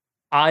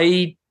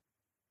 In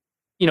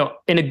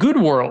a good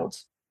world,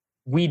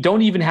 we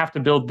don't even have to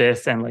build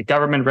this, and like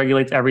government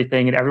regulates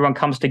everything and everyone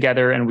comes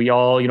together and we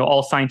all,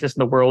 all scientists in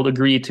the world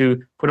agree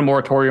to put a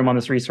moratorium on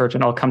this research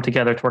and all come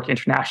together to work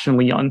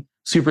internationally on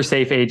super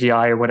safe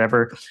AGI or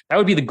whatever. That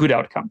would be the good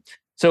outcome.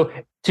 So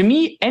to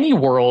me, any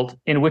world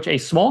in which a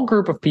small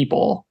group of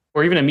people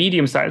or even a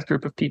medium-sized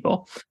group of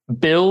people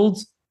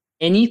builds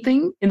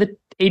anything in the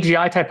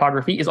AGI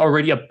typography is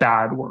already a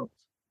bad world.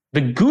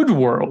 The good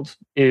world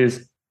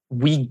is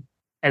we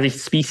as a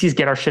species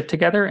get our shit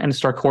together and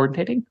start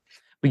coordinating.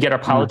 We get our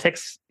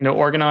politics,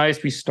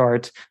 organized. We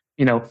start,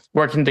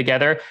 working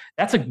together.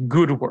 That's a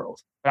good world.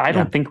 But I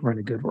don't think we're in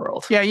a good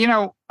world. Yeah,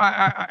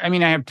 I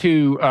have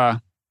two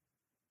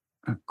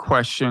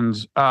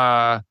questions,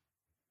 and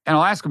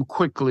I'll ask them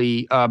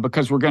quickly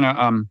because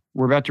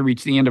we're about to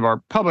reach the end of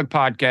our public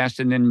podcast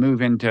and then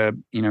move into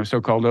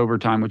so-called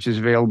overtime, which is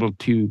available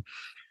to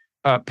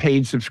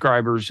paid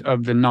subscribers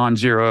of the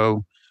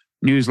Non-Zero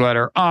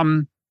newsletter.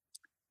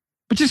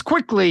 But just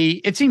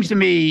quickly, it seems to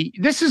me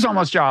this is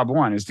almost job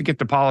one, is to get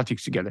the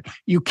politics together.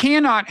 You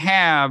cannot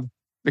have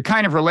the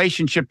kind of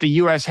relationship the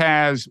U.S.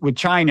 has with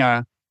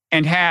China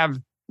and have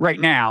right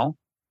now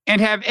and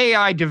have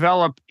AI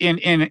develop in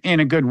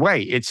a good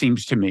way, it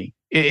seems to me.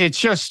 It's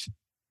just,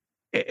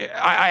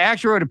 I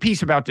actually wrote a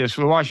piece about this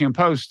for the Washington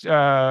Post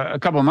a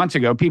couple of months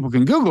ago. People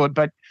can Google it,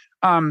 but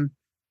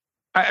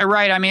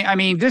right. I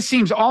mean, this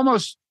seems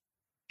almost,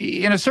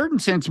 in a certain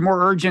sense,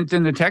 more urgent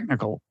than the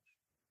technical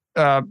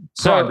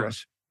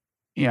progress.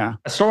 Yeah.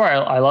 A story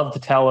I love to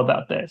tell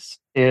about this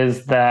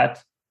is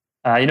that,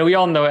 we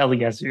all know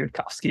Eliezer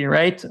Yudkowsky,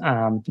 right?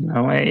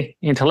 A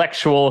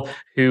intellectual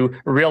who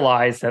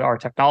realized that our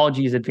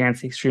technology is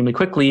advancing extremely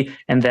quickly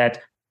and that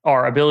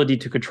our ability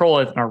to control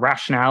it and our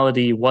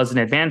rationality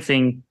wasn't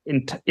advancing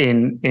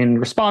in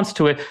response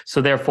to it. So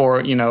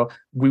therefore,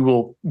 we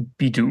will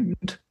be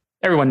doomed.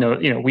 Everyone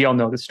knows, we all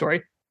know this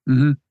story.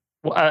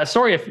 Mm-hmm. A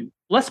story if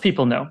less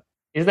people know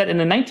is that in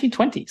the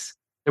 1920s,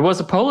 there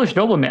was a Polish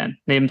nobleman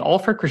named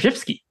Alfred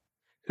Krzyzewski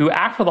who,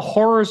 after the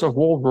horrors of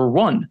World War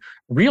I,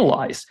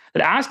 realized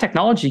that as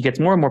technology gets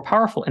more and more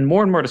powerful and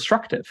more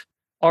destructive,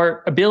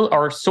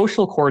 our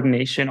social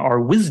coordination, our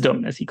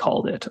wisdom, as he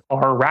called it,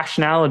 our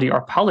rationality,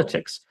 our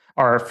politics,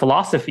 our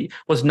philosophy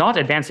was not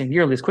advancing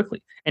nearly as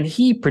quickly. And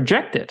he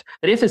projected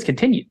that if this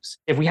continues,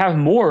 if we have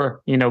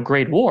more,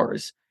 great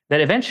wars,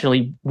 that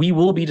eventually we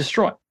will be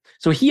destroyed.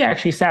 So he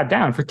actually sat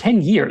down for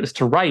 10 years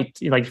to write,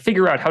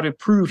 figure out how to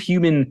prove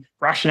human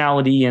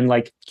rationality and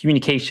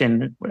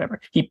communication, whatever.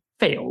 He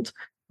failed.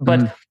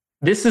 But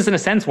this is, in a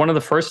sense, one of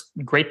the first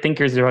great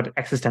thinkers about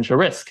existential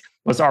risk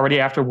was already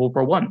after World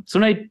War I.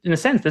 So in a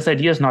sense, this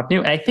idea is not new.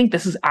 And I think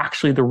this is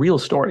actually the real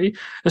story.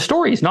 The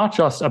story is not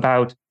just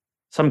about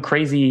some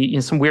crazy,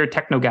 some weird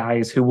techno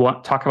guys who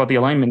talk about the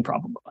alignment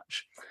problem a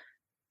bunch.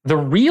 The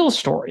real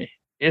story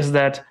is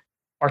that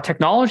our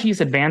technology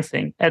is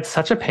advancing at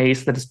such a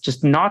pace that it's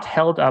just not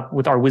held up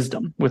with our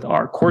wisdom, with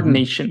our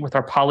coordination, with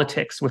our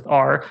politics, with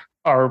our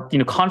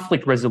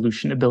conflict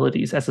resolution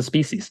abilities as a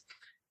species.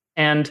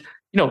 And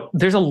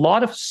there's a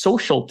lot of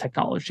social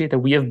technology that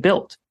we have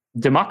built,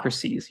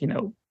 democracies,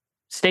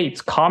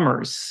 states,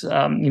 commerce,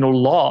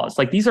 laws.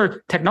 These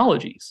are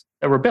technologies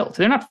that were built.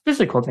 They're not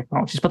physical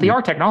technologies, but they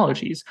are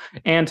technologies,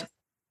 and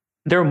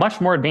they're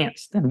much more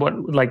advanced than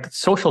what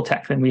social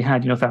tech than we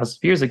had thousands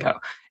of years ago.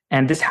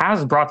 And this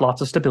has brought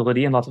lots of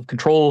stability and lots of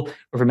control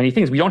over many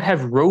things. We don't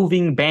have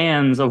roving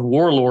bands of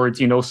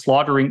warlords,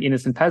 slaughtering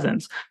innocent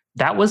peasants.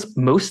 That was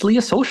mostly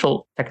a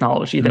social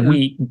technology that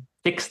we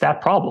fixed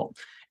that problem.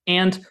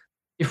 And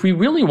if we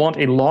really want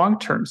a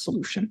long-term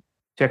solution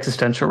to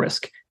existential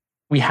risk,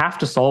 we have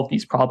to solve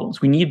these problems.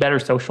 We need better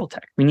social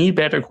tech. We need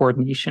better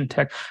coordination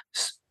tech.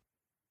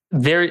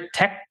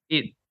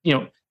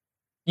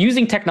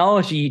 Using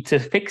technology to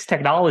fix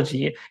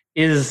technology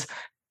is,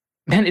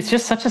 it's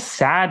just such a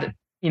sad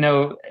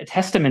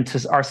testament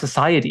to our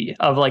society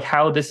of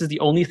how this is the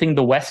only thing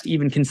the West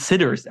even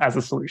considers as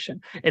a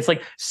solution. It's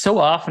so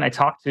often I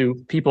talk to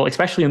people,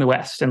 especially in the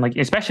West and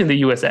especially in the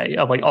USA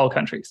of all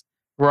countries,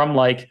 where I'm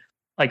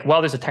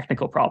well, there's a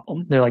technical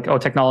problem. They're oh,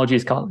 technology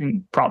is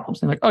causing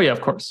problems. And oh yeah,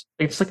 of course.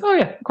 It's oh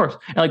yeah, of course.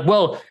 And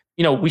well,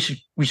 we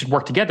should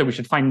work together. We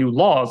should find new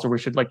laws, or we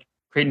should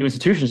create new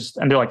institutions.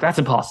 And they're that's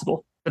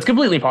impossible. That's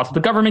completely impossible.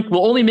 The government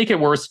will only make it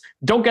worse.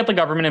 Don't get the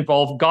government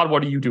involved. God,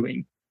 what are you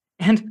doing?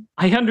 And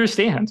I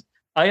understand.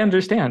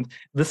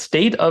 The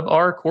state of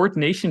our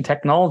coordination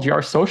technology,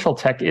 our social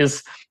tech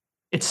it's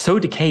so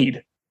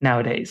decayed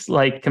nowadays,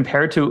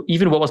 compared to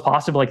even what was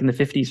possible in the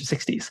 50s or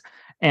 60s.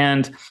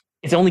 And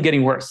it's only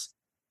getting worse.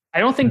 I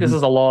don't think this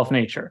is a law of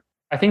nature.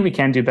 I think we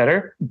can do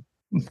better,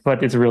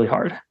 but it's really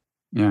hard.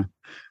 Yeah.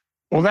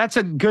 Well, that's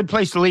a good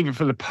place to leave it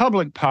for the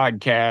public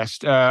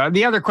podcast.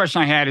 The other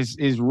question I had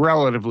is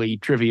relatively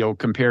trivial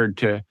compared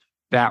to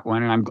that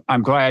one, and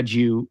I'm glad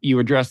you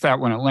addressed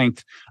that one at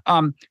length.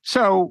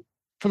 So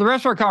for the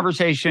rest of our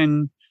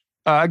conversation,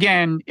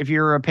 Again, if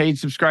you're a paid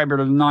subscriber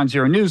to the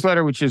Non-Zero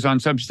newsletter, which is on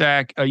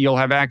Substack, you'll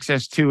have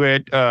access to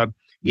it,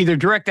 either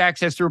direct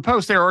access through a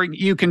post there, or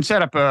you can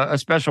set up a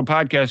special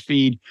podcast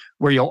feed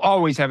where you'll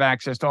always have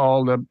access to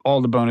all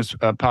the bonus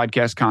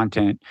podcast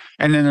content.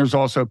 And then there's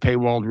also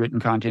paywalled written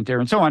content there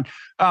and so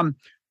on.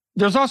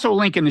 There's also a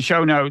link in the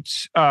show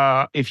notes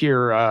if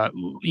you're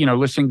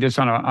listening to this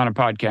on a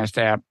podcast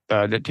app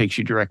that takes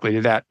you directly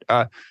to that.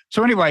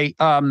 So anyway,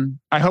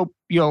 I hope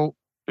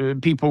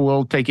people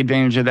will take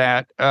advantage of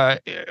that,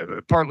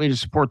 partly to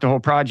support the whole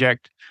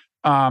project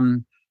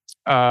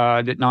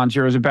that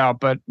Non-Zero is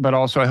about, but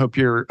also I hope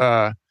you're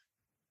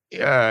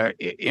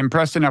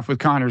impressed enough with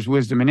Connor's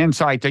wisdom and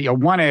insight that you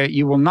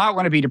will not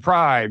want to be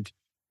deprived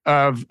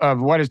of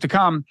what is to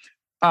come.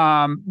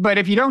 But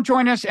if you don't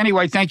join us,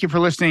 anyway, thank you for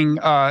listening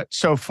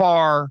so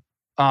far.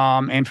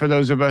 And for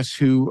those of us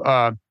who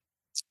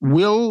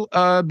will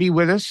be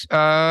with us,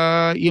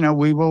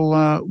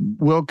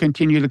 we'll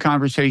continue the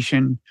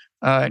conversation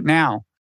now.